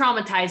water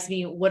traumatized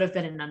me would have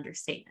been an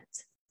understatement.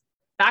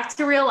 Back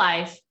to real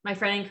life, my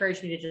friend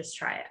encouraged me to just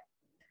try it.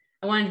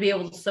 I wanted to be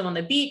able to swim on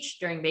the beach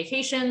during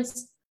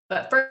vacations,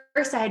 but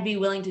first I had to be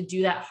willing to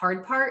do that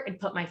hard part and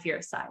put my fear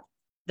aside.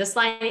 This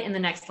line and the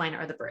next line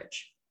are the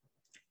bridge.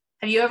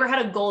 Have you ever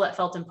had a goal that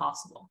felt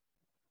impossible?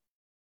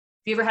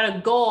 Have you ever had a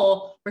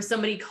goal where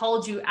somebody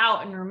called you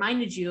out and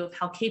reminded you of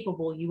how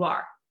capable you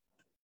are?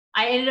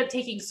 I ended up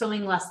taking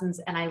swimming lessons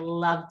and I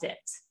loved it.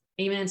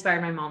 I even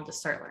inspired my mom to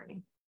start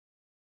learning.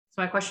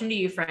 So my question to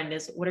you, friend,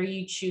 is what are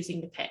you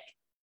choosing to pick?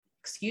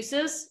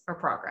 Excuses or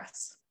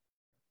progress?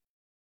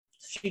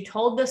 So she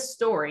told this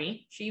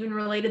story. She even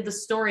related the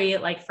story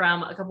like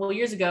from a couple of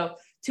years ago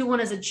to when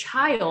as a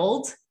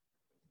child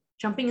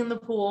jumping in the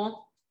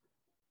pool.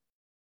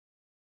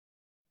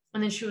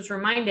 And then she was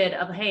reminded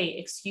of, hey,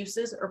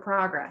 excuses or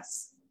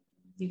progress.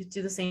 You could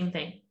do the same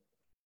thing.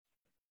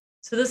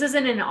 So this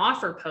isn't an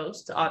offer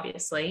post,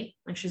 obviously,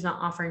 like she's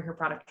not offering her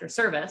product or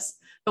service,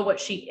 but what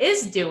she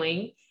is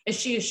doing is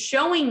she is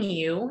showing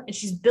you and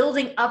she's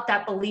building up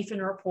that belief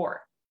and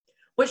rapport.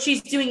 What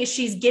she's doing is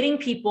she's getting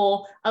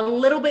people a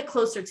little bit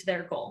closer to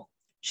their goal.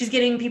 She's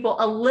getting people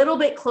a little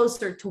bit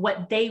closer to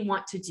what they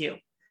want to do.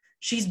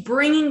 She's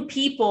bringing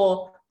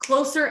people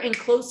closer and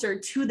closer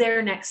to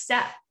their next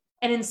step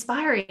and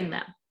inspiring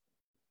them.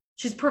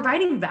 She's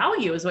providing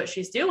value is what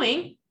she's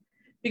doing.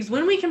 Because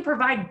when we can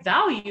provide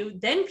value,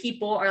 then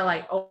people are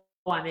like, oh,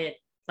 I'm in.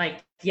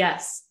 Like,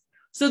 yes.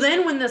 So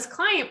then when this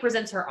client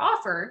presents her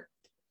offer,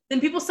 then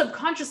people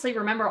subconsciously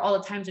remember all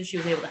the times when she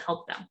was able to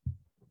help them.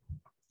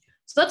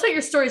 So that's what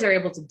your stories are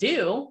able to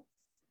do.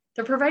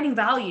 They're providing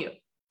value.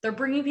 They're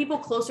bringing people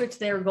closer to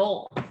their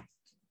goal.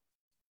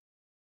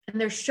 And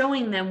they're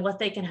showing them what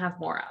they can have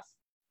more of.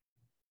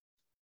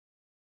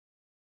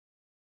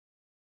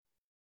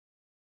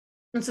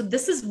 And so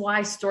this is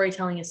why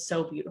storytelling is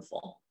so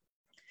beautiful.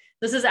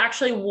 This is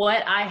actually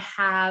what I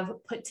have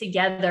put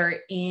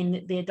together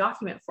in the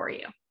document for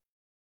you.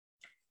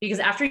 Because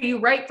after you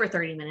write for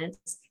 30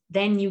 minutes,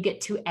 then you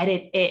get to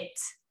edit it.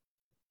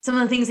 Some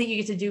of the things that you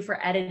get to do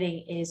for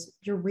editing is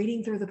you're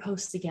reading through the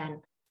post again.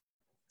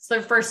 It's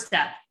the first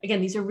step. Again,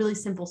 these are really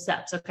simple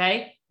steps,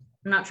 okay?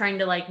 I'm not trying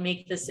to like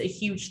make this a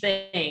huge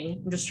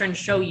thing. I'm just trying to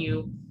show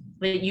you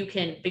that you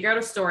can figure out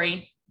a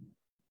story,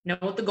 know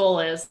what the goal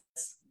is,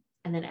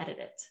 and then edit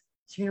it.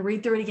 So you're going to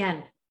read through it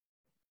again.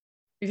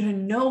 You're going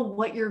to know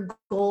what your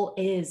goal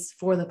is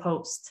for the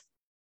post.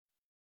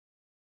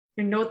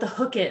 You're going to know what the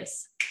hook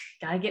is.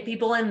 Got to get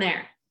people in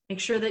there. Make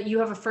sure that you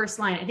have a first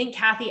line. I think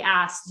Kathy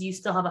asked, do you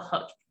still have a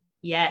hook?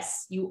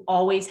 Yes, you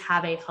always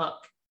have a hook.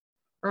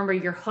 Remember,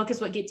 your hook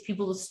is what gets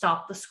people to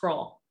stop the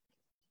scroll.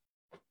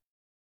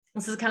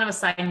 This is kind of a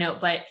side note,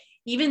 but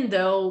even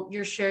though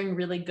you're sharing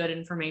really good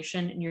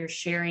information and you're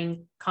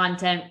sharing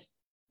content,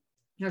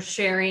 you're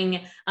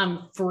sharing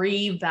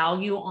free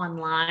value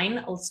online,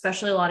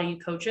 especially a lot of you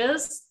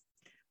coaches,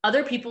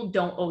 other people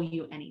don't owe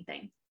you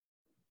anything.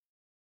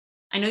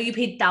 I know you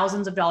paid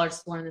thousands of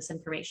dollars to learn this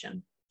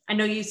information. I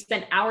know you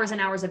spent hours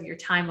and hours of your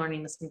time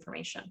learning this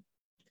information.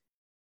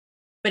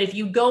 But if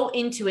you go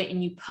into it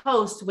and you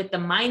post with the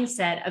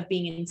mindset of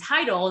being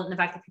entitled and the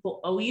fact that people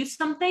owe you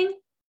something,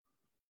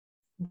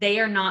 they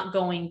are not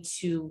going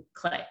to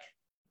click.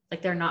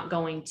 Like they're not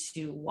going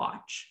to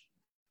watch.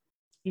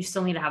 You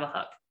still need to have a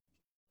hook.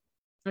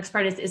 Next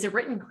part is it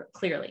written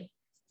clearly?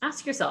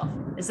 Ask yourself,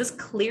 is this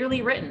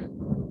clearly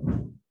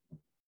written?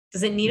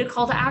 Does it need a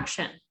call to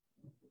action?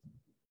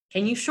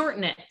 Can you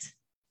shorten it?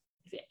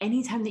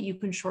 Anytime that you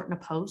can shorten a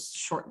post,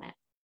 shorten it.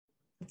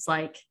 It's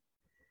like,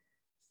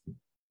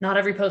 not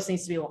every post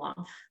needs to be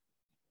long.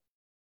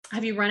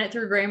 Have you run it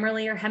through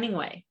Grammarly or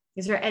Hemingway?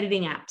 These are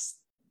editing apps.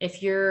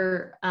 If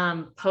your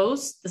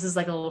post, this is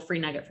like a little free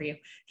nugget for you.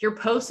 If your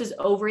post is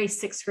over a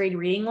 6th grade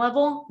reading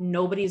level,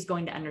 nobody is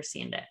going to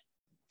understand it.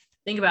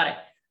 Think about it.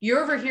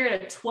 You're over here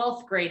at a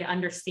 12th grade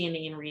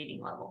understanding and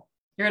reading level.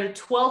 You're at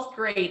a 12th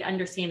grade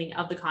understanding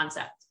of the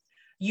concept.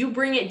 You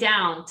bring it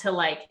down to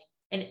like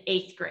an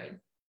 8th grade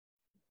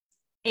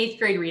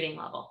reading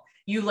level.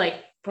 You like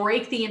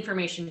break the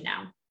information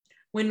down.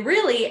 When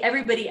really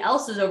everybody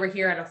else is over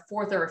here at a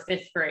 4th or a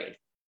 5th grade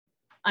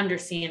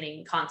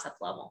understanding concept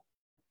level.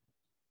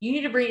 You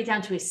need to bring it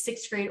down to a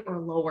 6th grade or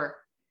lower.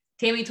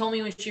 Tammy told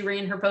me when she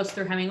ran her post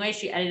through Hemingway,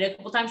 she edited it a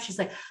couple times. She's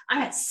like,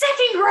 I'm at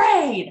 2nd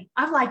grade.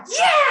 I'm like,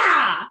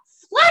 yeah,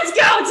 let's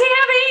go, Tammy.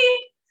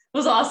 It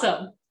was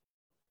awesome.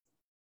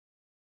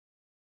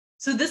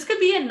 So this could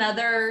be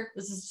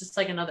this is just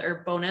like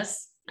another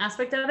bonus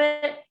aspect of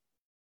it.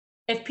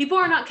 If people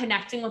are not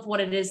connecting with what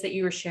it is that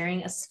you are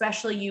sharing,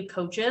 especially you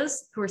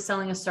coaches who are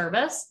selling a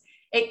service,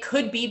 it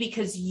could be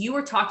because you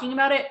were talking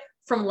about it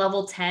from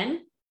level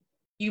 10,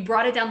 you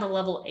brought it down to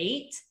level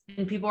 8,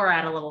 and people are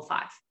at a level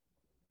 5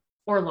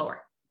 or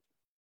lower.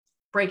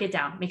 Break it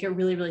down, make it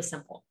really, really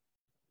simple.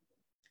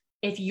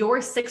 If your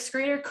 6th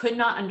grader could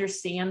not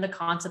understand the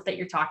concept that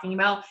you're talking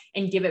about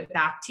and give it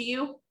back to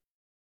you,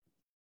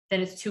 then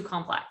it's too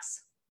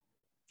complex.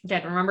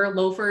 Again, remember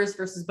loafers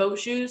versus boat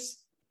shoes?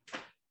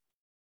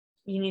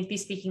 You need to be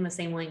speaking the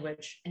same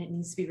language, and it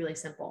needs to be really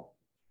simple.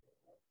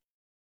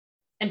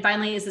 And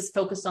finally, is this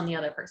focused on the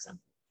other person?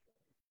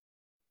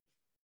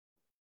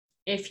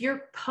 If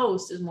your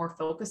post is more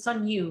focused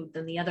on you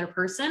than the other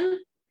person,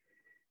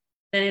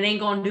 then it ain't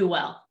going to do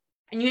well.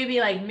 And you may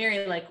be like,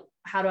 Mary, like,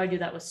 how do I do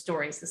that with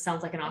stories? This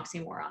sounds like an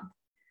oxymoron.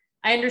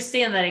 I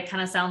understand that it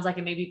kind of sounds like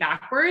it may be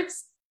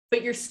backwards,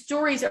 but your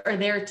stories are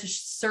there to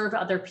serve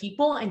other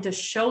people and to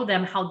show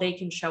them how they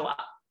can show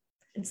up.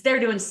 It's there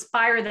to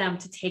inspire them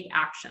to take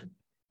action,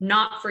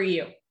 not for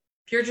you.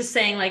 If you're just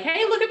saying like,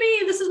 hey, look at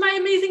me, this is my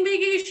amazing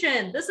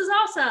vacation, this is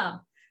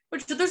awesome,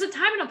 which there's a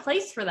time and a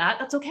place for that.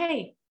 That's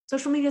okay.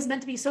 Social media is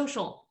meant to be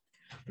social.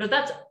 But if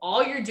that's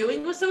all you're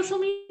doing with social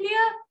media,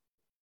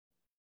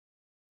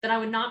 then I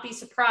would not be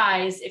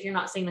surprised if you're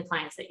not seeing the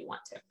clients that you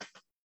want to.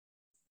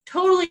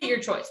 Totally your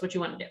choice, what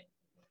you want to do.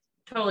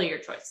 Totally your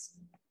choice.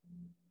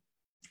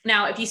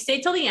 Now, if you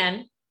stay till the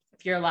end,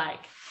 if you're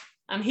like,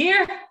 I'm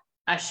here,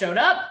 I showed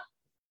up,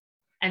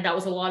 and that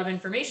was a lot of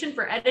information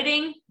for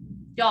editing,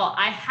 y'all,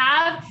 I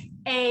have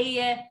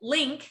a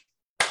link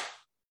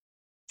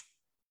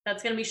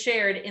that's going to be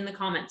shared in the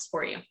comments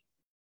for you.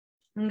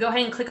 You can go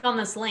ahead and click on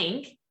this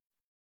link,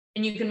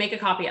 and you can make a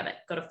copy of it.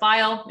 Go to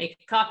File, make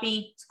a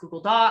copy. It's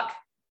Google Doc.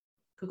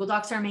 Google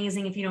Docs are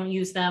amazing if you don't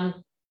use them.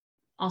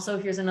 Also,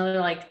 here's another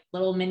like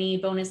little mini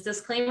bonus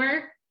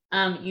disclaimer.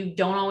 You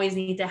don't always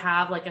need to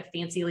have like a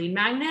fancy lead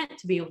magnet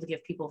to be able to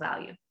give people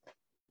value.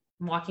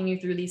 I'm walking you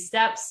through these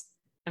steps.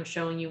 I'm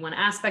showing you one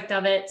aspect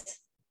of it.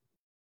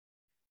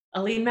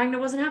 A lead magnet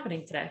wasn't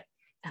happening today,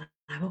 and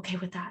I'm okay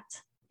with that.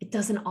 It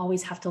doesn't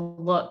always have to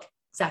look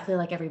exactly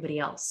like everybody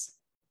else.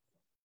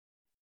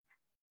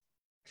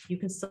 You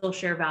can still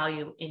share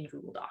value in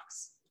Google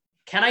Docs.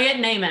 Can I get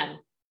an amen?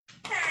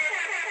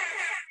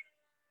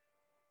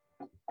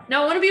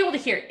 Now, I want to be able to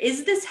hear,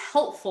 is this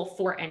helpful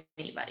for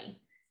anybody?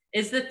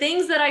 Is the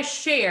things that I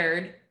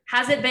shared,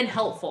 has it been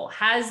helpful?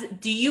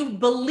 Do you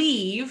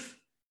believe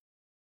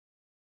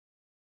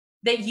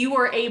that you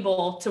are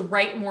able to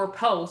write more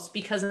posts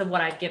because of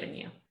what I've given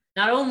you?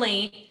 Not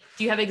only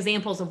do you have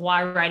examples of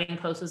why writing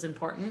posts is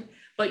important,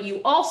 but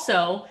you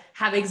also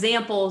have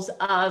examples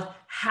of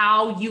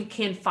how you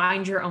can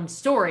find your own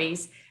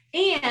stories.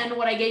 And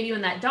what I gave you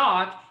in that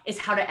doc is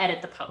how to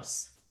edit the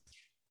posts.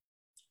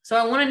 So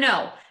I want to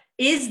know,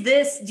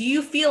 do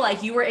you feel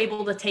like you were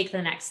able to take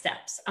the next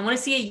steps? I want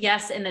to see a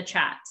yes in the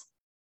chat.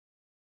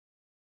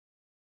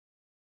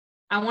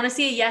 I want to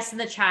see a yes in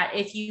the chat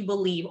if you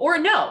believe, or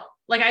no.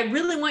 Like, I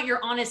really want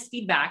your honest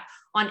feedback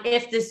on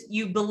if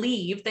you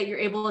believe that you're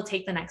able to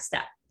take the next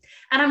step.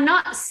 And I'm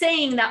not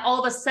saying that all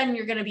of a sudden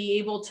you're going to be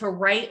able to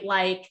write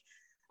like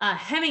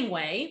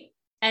Hemingway,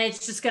 and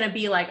it's just going to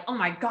be like, oh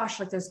my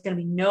gosh, like there's going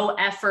to be no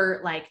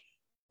effort. Like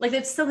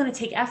it's still going to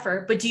take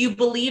effort. But do you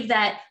believe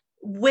that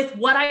with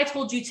what I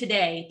told you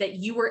today, that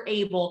you were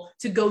able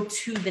to go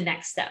to the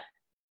next step?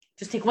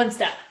 Just take one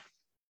step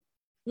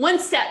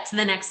to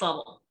the next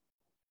level.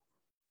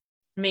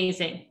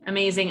 Amazing,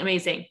 amazing,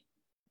 amazing.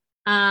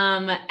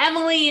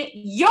 Emily,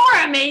 you're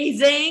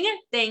amazing.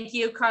 Thank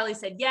you. Carly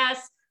said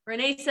yes.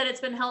 Renee said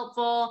it's been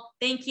helpful.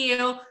 Thank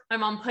you. My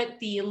mom put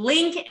the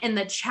link in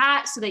the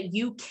chat so that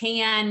you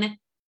can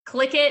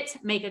click it,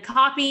 make a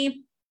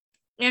copy.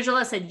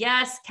 Angela said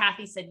yes.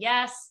 Kathy said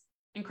yes.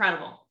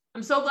 Incredible.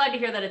 I'm so glad to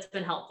hear that it's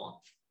been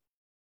helpful.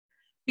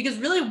 Because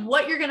really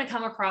what you're going to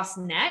come across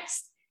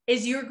next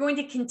is you're going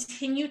to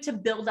continue to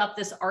build up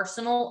this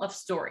arsenal of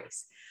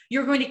stories.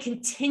 You're going to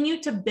continue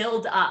to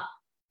build up.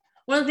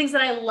 One of the things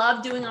that I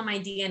love doing on my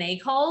DNA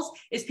calls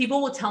is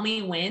people will tell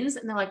me wins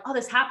and they're like, oh,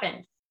 this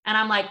happened. And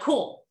I'm like,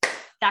 cool,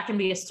 that can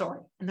be a story.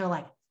 And they're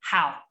like,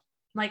 how? I'm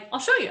like, I'll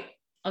show you.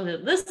 I'll do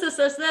this. This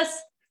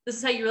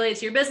is how you relate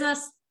to your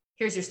business.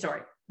 Here's your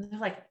story. And they're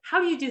like,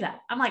 how do you do that?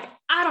 I'm like,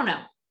 I don't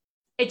know.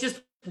 It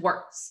just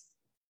works.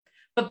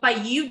 But by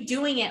you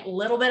doing it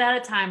little bit at a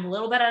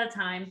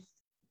time,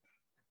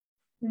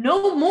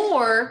 no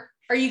more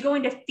are you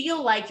going to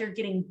feel like you're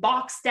getting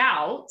boxed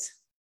out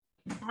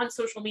on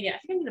social media. I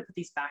think I need to put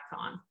these back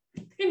on. I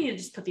think I need to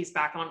just put these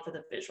back on for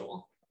the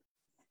visual.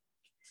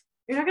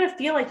 You're not going to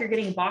feel like you're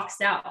getting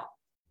boxed out.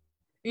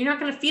 You're not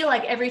going to feel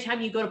like every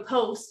time you go to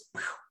post,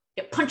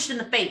 get punched in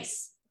the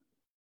face.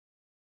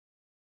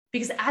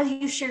 Because as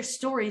you share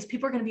stories,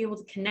 people are going to be able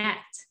to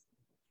connect.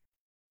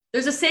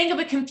 There's a saying of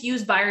a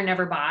confused buyer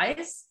never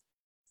buys.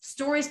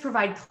 Stories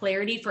provide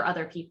clarity for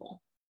other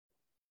people.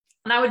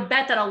 And I would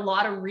bet that a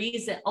lot of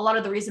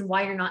the reason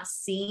why you're not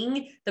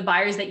seeing the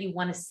buyers that you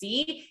want to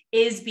see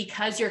is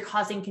because you're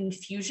causing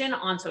confusion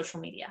on social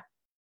media.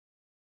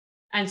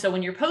 And so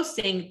when you're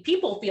posting,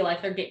 people feel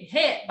like they're getting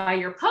hit by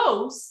your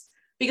posts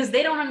because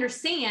they don't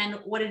understand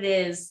what it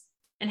is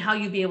and how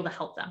you'd be able to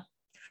help them.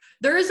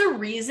 There is a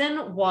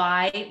reason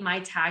why my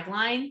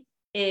tagline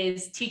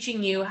is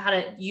teaching you how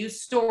to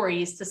use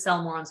stories to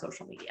sell more on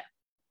social media.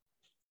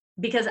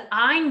 Because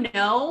I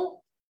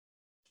know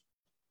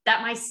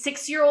that my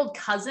 6-year-old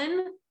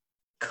cousin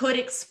could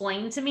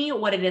explain to me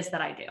what it is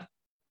that I do.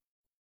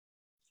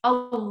 A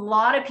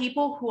lot of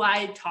people who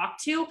I talk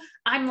to,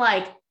 I'm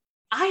like,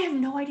 I have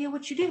no idea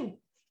what you do.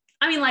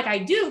 I mean, like I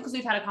do because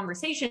we've had a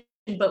conversation,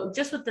 but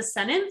just with the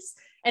sentence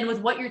and with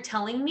what you're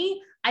telling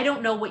me, I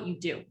don't know what you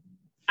do.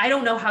 I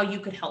don't know how you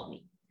could help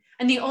me.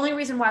 And the only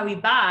reason why we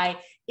buy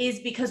is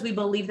because we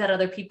believe that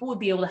other people would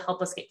be able to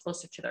help us get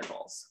closer to their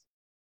goals.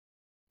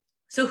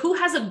 So who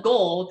has a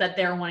goal that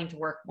they're wanting to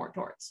work more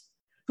towards?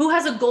 Who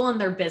has a goal in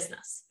their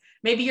business?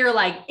 Maybe you're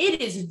like,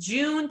 it is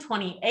June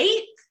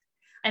 28th.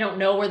 I don't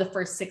know where the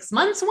first 6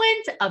 months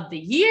went of the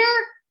year.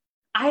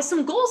 I have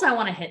some goals I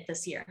want to hit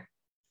this year.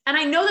 And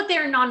I know that they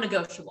are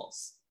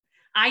non-negotiables.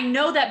 I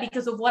know that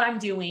because of what I'm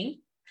doing.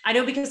 I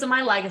know because of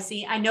my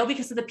legacy. I know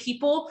because of the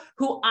people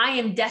who I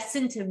am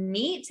destined to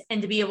meet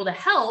and to be able to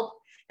help,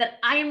 that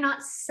I am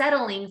not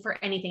settling for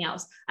anything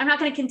else. I'm not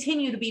going to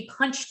continue to be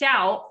punched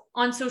out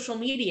on social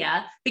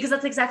media because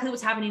that's exactly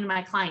what's happening to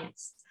my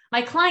clients.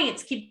 My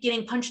clients keep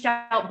getting punched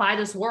out by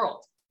this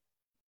world.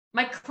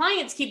 My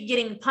clients keep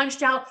getting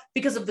punched out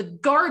because of the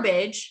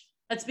garbage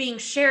that's being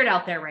shared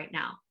out there right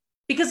now,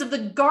 because of the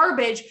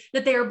garbage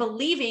that they are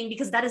believing,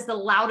 because that is the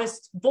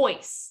loudest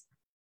voice.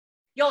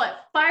 Y'all, it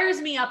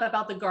fires me up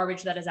about the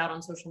garbage that is out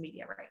on social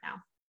media right now.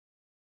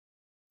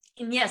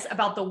 And yes,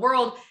 about the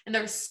world, and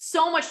there's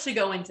so much to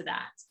go into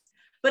that.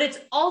 But it's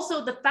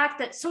also the fact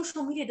that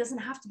social media doesn't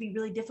have to be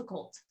really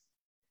difficult.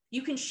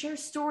 You can share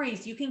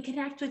stories, you can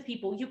connect with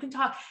people, you can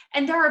talk,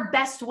 and there are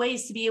best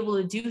ways to be able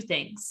to do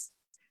things.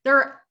 There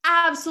are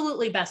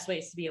absolutely best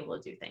ways to be able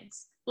to do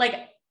things.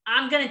 Like,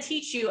 I'm going to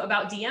teach you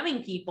about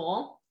DMing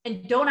people,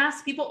 and don't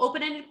ask people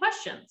open-ended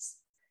questions.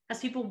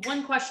 Ask people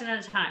one question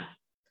at a time.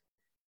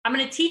 I'm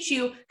going to teach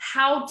you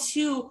how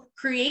to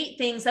create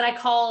things that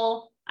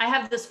I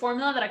have this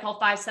formula that I call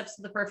 5 steps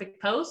to the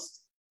perfect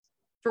post,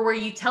 for where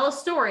you tell a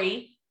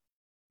story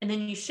and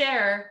then you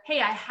share,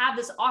 hey, I have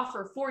this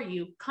offer for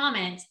you,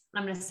 comment, and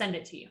I'm going to send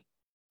it to you.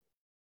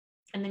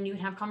 And then you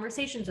can have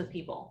conversations with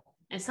people.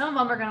 And some of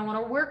them are going to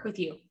want to work with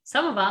you.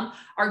 Some of them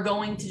are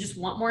going to just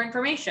want more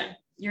information.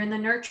 You're in the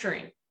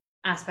nurturing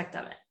aspect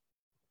of it.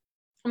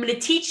 I'm going to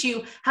teach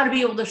you how to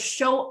be able to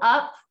show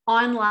up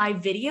on live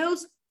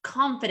videos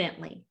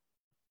confidently.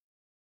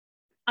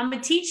 I'm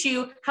going to teach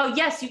you how,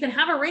 yes, you can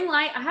have a ring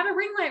light. I have a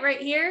ring light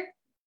right here,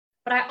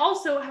 but I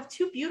also have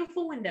 2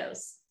 beautiful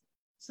windows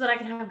so that I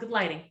can have good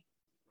lighting.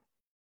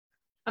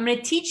 I'm going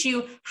to teach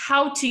you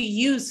how to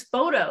use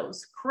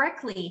photos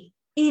correctly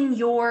in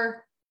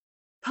your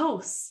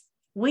posts,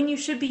 when you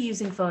should be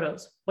using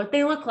photos, what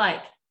they look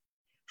like,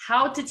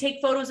 how to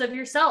take photos of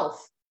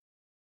yourself.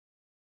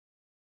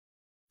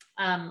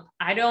 I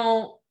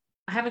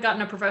haven't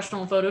gotten a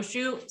professional photo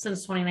shoot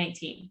since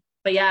 2019,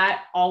 but yeah, I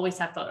always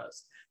have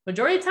photos.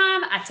 Majority of the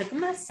time, I took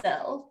them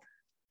myself.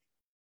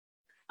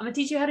 I'm going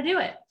to teach you how to do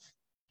it.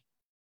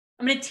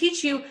 I'm going to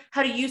teach you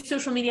how to use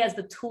social media as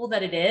the tool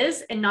that it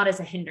is and not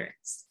as a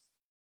hindrance.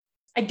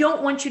 I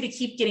don't want you to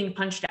keep getting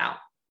punched out.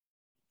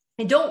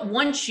 I don't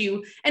want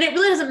you, and it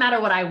really doesn't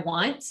matter what I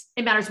want.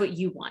 It matters what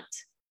you want.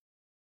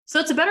 So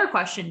it's a better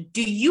question.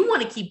 Do you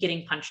want to keep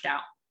getting punched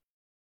out?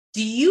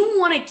 Do you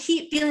want to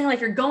keep feeling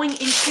like you're going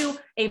into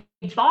a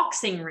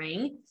boxing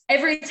ring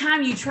every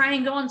time you try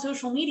and go on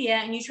social media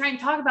and you try and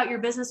talk about your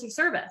business or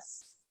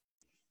service?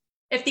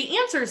 If the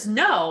answer is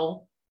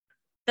no,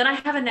 then I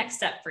have a next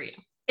step for you.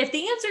 If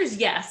the answer is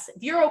yes,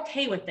 if you're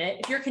okay with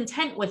it, if you're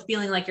content with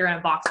feeling like you're in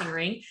a boxing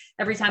ring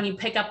every time you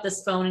pick up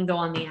this phone and go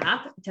on the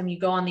app, every time you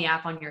go on the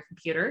app on your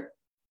computer,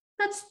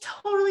 that's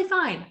totally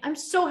fine. I'm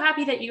so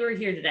happy that you are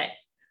here today.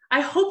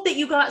 I hope that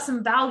you got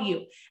some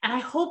value, and I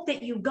hope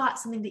that you got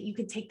something that you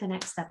could take the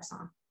next steps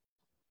on.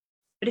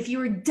 But if you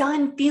were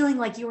done feeling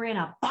like you were in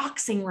a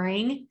boxing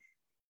ring,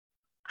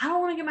 I don't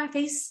want to get my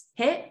face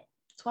hit.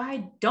 That's why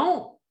I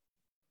don't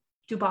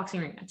do boxing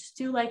ring. I just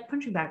do like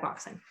punching bag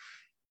boxing.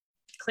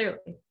 Clearly,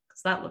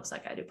 because that looks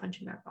like I do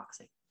punching bag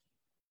boxing.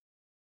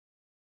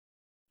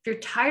 If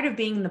you're tired of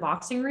being in the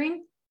boxing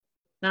ring,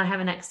 then I have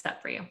a next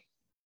step for you.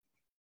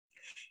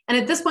 And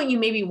at this point, you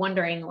may be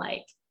wondering,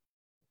 like,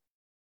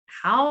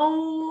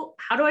 how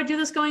do I do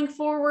this going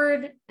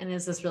forward? And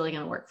is this really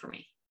going to work for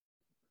me?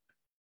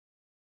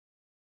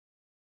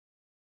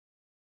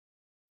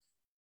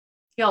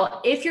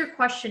 Y'all, if your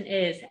question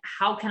is,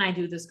 how can I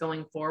do this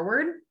going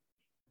forward?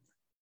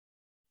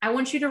 I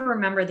want you to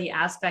remember the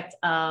aspect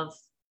of,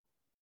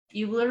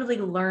 you literally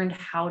learned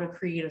how to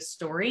create a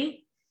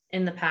story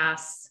in the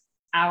past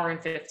hour and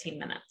 15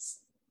 minutes.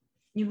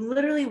 You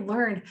literally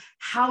learned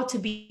how to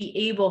be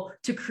able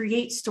to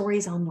create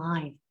stories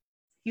online.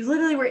 You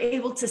literally were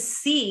able to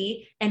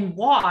see and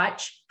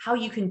watch how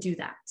you can do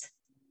that.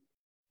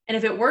 And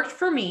if it worked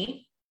for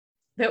me,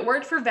 if it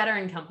worked for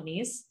veteran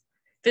companies,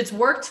 if it's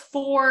worked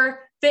for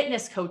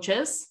fitness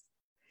coaches,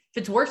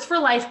 if it's worked for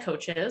life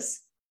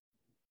coaches,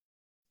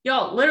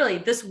 y'all, literally,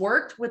 this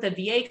worked with a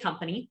VA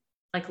company,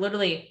 like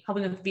literally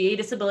helping with VA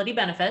disability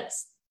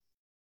benefits.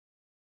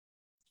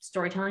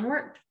 Storytelling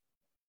worked.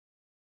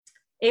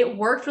 It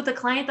worked with a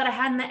client that I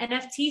had in the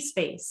NFT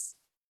space.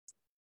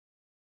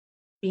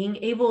 Being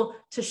able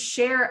to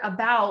share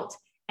about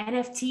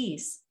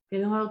NFTs,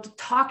 being able to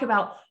talk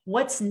about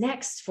what's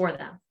next for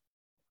them.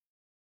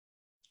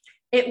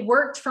 It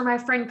worked for my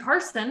friend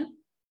Carson,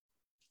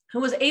 who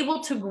was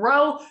able to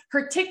grow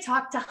her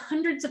TikTok to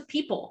hundreds of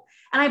people.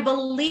 And I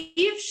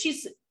believe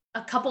she's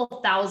a couple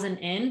thousand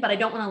in, but I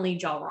don't want to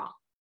lead y'all wrong.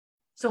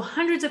 So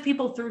hundreds of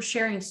people through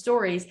sharing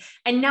stories.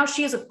 And now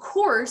she has a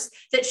course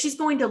that she's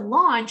going to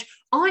launch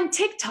on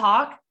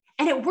TikTok.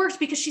 And it works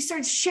because she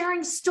started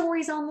sharing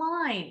stories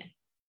online.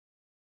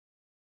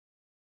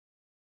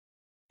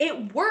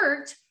 It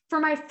worked for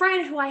my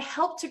friend who I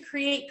helped to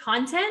create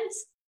content,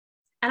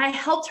 and I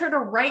helped her to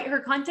write her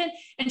content,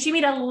 and she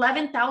made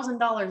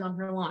 $11,000 on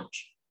her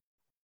launch.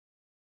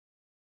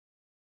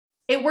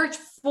 It worked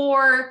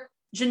for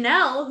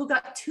Janelle, who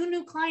got 2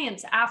 new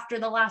clients after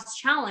the last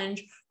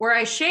challenge, where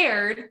I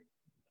shared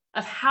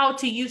of how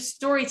to use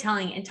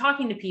storytelling and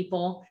talking to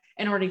people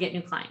in order to get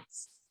new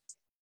clients.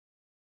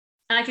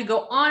 And I could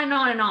go on and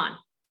on and on.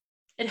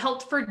 It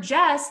helped for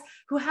Jess,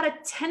 who had a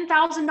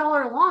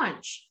 $10,000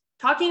 launch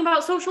talking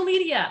about social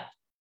media.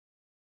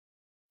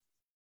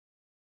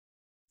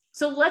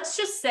 So let's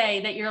just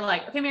say that you're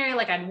like, okay, Mary,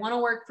 like I'd want to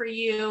work for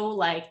you,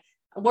 like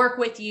work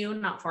with you,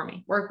 not for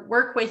me,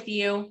 work with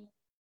you.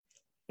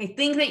 I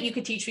think that you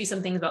could teach me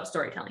some things about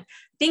storytelling.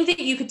 I think that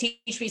you could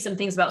teach me some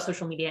things about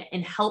social media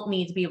and help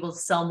me to be able to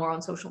sell more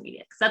on social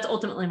media, because that's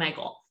ultimately my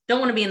goal. Don't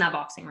want to be in that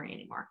boxing ring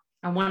anymore.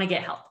 I want to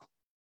get help.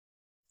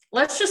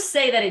 Let's just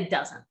say that it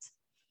doesn't.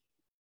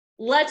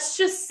 Let's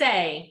just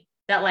say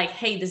that like,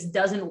 hey, this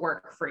doesn't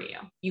work for you.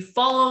 You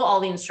follow all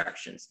the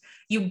instructions.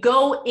 You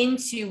go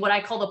into what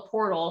I call the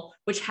portal,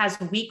 which has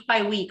week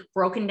by week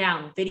broken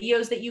down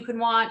videos that you can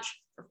watch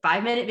for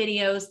 5-minute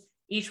videos.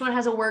 Each one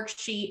has a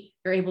worksheet.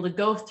 You're able to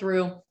go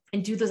through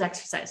and do those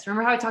exercises.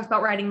 Remember how I talked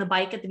about riding the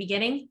bike at the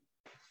beginning?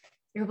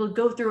 You're able to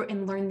go through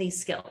and learn these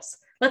skills.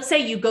 Let's say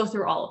you go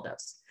through all of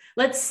those.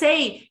 Let's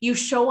say you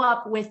show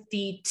up with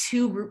the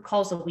 2 group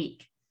calls a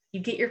week.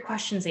 You get your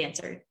questions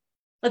answered.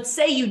 Let's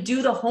say you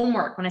do the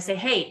homework when I say,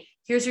 hey,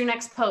 here's your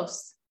next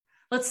post.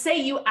 Let's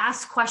say you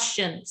ask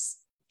questions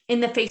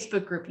in the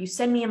Facebook group. You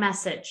send me a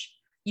message.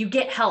 You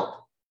get help.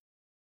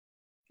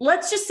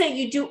 Let's just say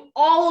you do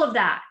all of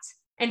that,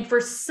 and for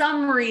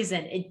some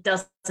reason, it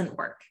doesn't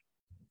work.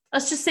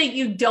 Let's just say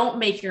you don't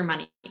make your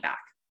money back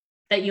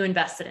that you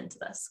invested into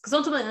this, because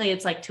ultimately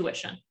it's like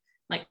tuition.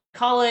 Like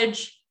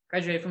college,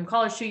 graduated from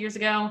college 2 years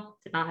ago,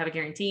 did not have a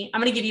guarantee.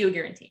 I'm going to give you a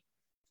guarantee.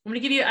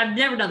 I've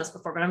never done this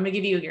before, but I'm going to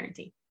give you a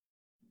guarantee.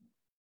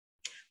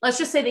 Let's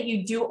just say that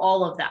you do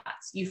all of that.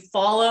 You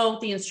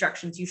follow the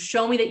instructions. You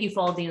show me that you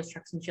followed the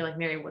instructions. You're like,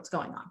 Mary, what's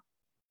going on?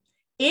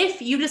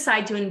 If you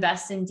decide to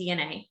invest in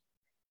DNA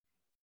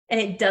and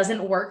it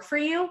doesn't work for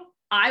you,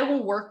 I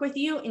will work with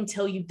you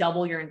until you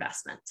double your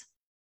investment.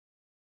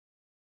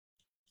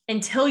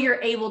 Until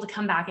you're able to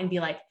come back and be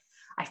like,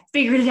 I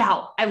figured it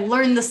out. I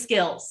learned the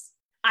skills.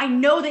 I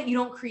know that you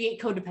don't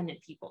create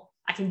codependent people.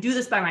 I can do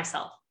this by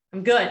myself.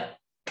 I'm good.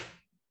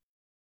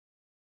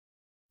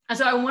 And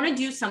so I want to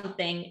do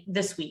something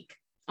this week.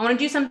 I want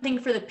to do something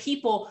for the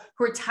people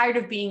who are tired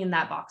of being in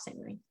that boxing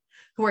ring,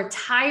 who are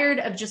tired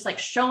of just like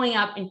showing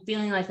up and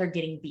feeling like they're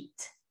getting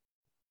beat.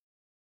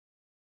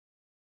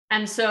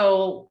 And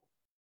so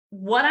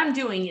what I'm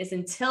doing is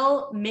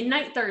until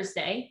midnight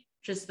Thursday,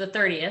 which is the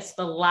 30th,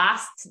 the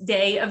last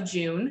day of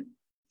June,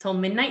 till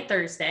midnight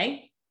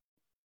Thursday,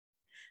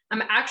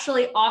 I'm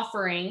actually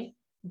offering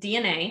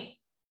DNA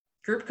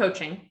group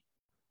coaching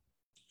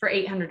for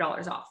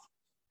 $800 off.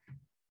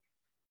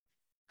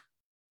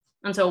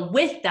 And so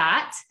with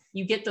that,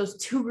 you get those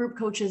 2 group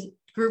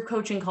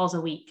coaching calls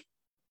a week.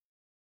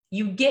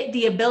 You get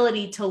the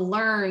ability to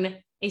learn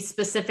a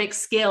specific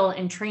skill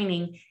and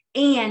training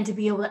and to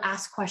be able to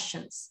ask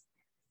questions.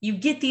 You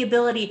get the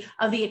ability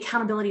of the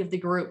accountability of the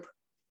group,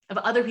 of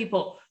other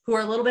people who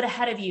are a little bit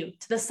ahead of you,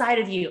 to the side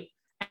of you,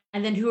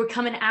 and then who are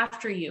coming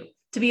after you,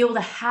 to be able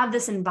to have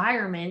this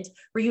environment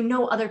where you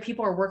know other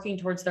people are working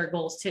towards their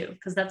goals too.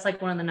 Because that's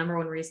like one of the number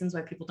 1 reasons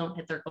why people don't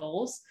hit their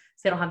goals,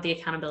 is they don't have the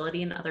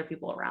accountability and other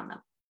people around them.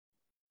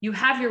 You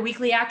have your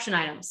weekly action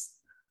items.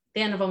 At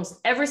the end of almost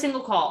every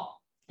single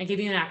call, I give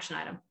you an action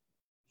item.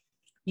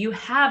 You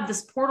have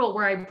this portal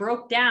where I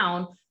broke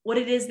down what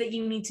it is that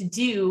you need to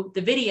do,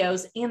 the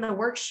videos and the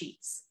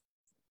worksheets.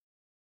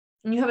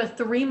 And you have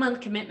a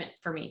 3-month commitment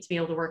for me to be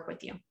able to work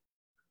with you.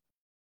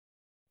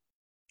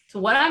 So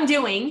what I'm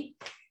doing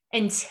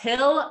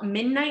until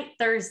midnight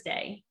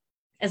Thursday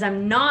is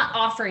I'm not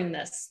offering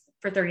this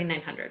for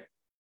 $3,900.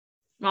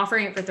 I'm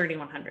offering it for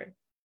 $3,100.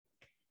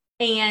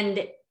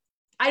 And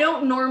I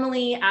don't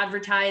normally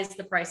advertise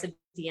the price of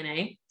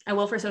DNA. I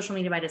will for Social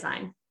Media by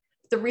Design.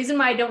 The reason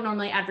why I don't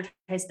normally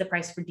advertise the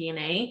price for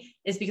DNA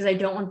is because I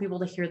don't want people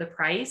to hear the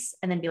price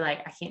and then be like,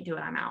 I can't do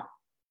it, I'm out.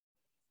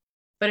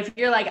 But if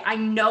you're like, I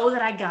know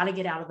that I got to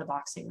get out of the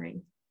boxing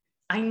ring.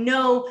 I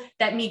know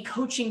that me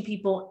coaching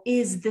people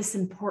is this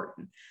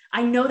important.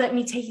 I know that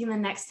me taking the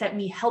next step,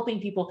 me helping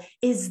people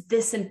is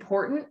this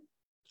important.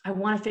 I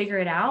want to figure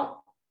it out.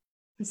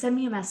 And send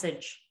me a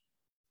message.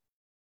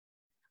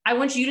 I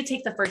want you to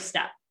take the first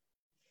step.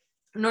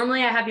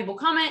 Normally I have people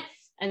comment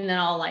and then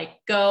I'll like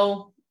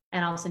go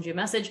and I'll send you a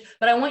message,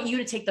 but I want you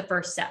to take the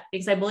first step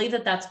because I believe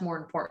that that's more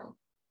important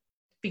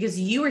because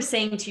you are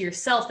saying to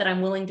yourself that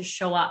I'm willing to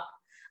show up.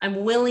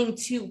 I'm willing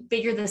to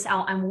figure this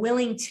out. I'm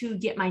willing to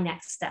get my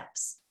next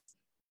steps.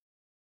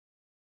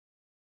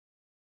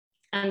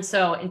 And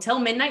so until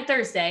midnight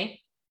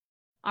Thursday,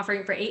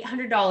 offering for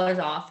 $800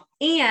 off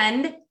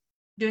and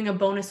doing a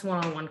bonus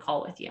one-on-one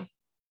call with you.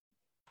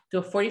 Do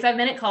a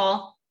 45-minute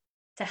call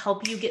to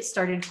help you get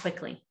started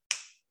quickly,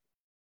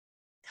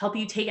 to help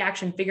you take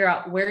action, figure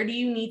out where do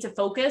you need to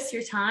focus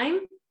your time,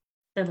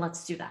 then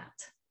let's do that.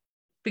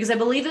 Because I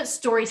believe that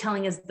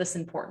storytelling is this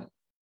important.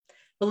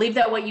 Believe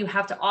that what you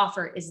have to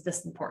offer is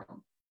this important.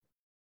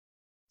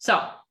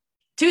 So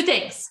 2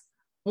 things.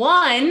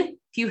 1,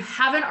 if you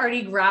haven't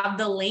already grabbed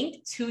the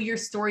link to your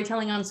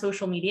storytelling on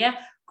social media,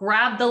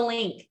 grab the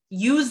link,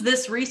 use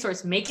this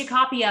resource, make a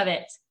copy of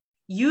it,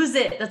 use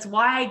it. That's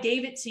why I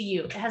gave it to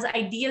you. It has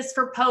ideas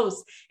for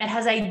posts. It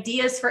has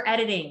ideas for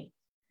editing.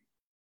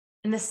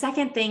 And the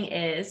second thing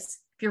is,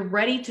 if you're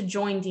ready to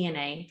join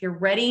DNA, if you're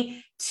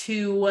ready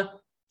to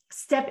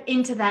step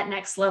into that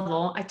next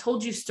level, I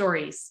told you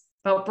stories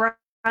about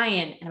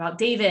Brian and about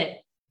David,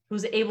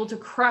 who's able to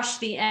crush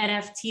the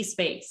NFT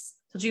space.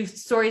 I told you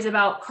stories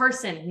about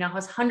Carson, who now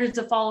has hundreds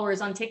of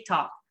followers on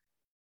TikTok.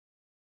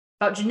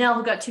 About Janelle,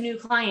 who got 2 new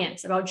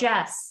clients, about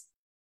Jess.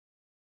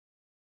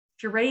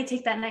 If you're ready to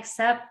take that next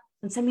step,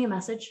 then send me a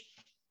message.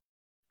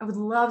 I would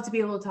love to be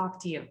able to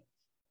talk to you, be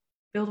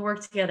able to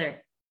work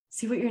together,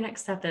 see what your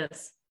next step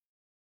is.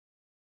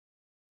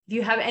 If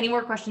you have any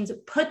more questions,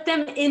 put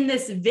them in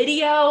this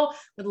video.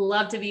 Would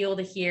love to be able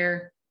to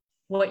hear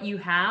what you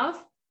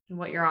have and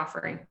what you're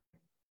offering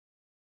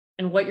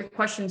and what your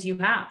questions you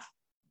have.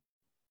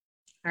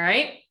 All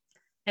right.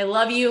 I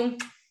love you.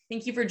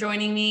 Thank you for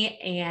joining me,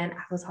 and I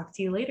will talk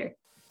to you later.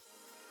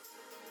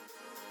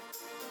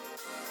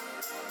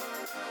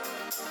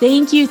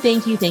 Thank you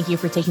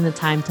for taking the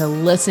time to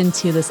listen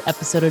to this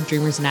episode of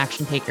Dreamers and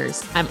Action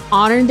Takers. I'm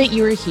honored that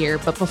you are here,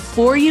 but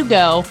before you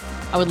go,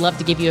 I would love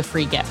to give you a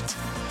free gift.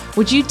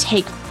 Would you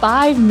take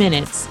 5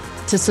 minutes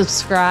to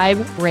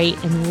subscribe,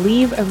 rate, and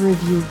leave a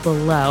review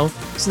below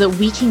so that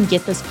we can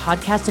get this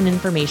podcast and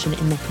information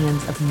in the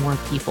hands of more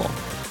people?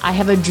 I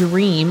have a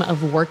dream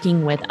of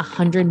working with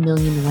 100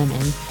 million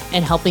women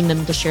and helping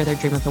them to share their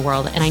dream with the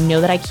world. And I know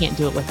that I can't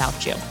do it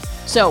without you.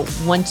 So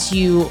once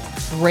you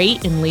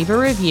rate and leave a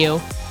review,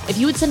 if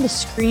you would send a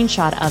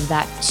screenshot of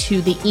that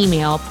to the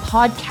email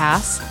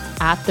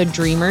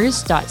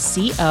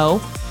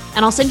podcast@thedreamers.co,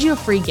 and I'll send you a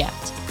free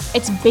gift.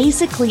 It's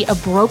basically a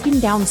broken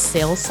down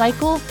sales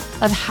cycle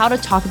of how to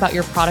talk about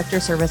your product or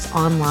service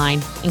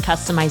online and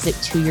customize it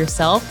to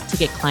yourself to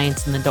get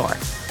clients in the door.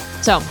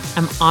 So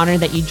I'm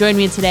honored that you joined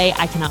me today.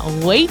 I cannot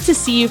wait to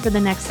see you for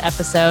the next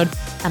episode.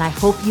 And I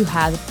hope you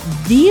have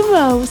the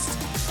most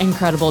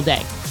incredible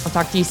day. I'll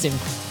talk to you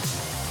soon.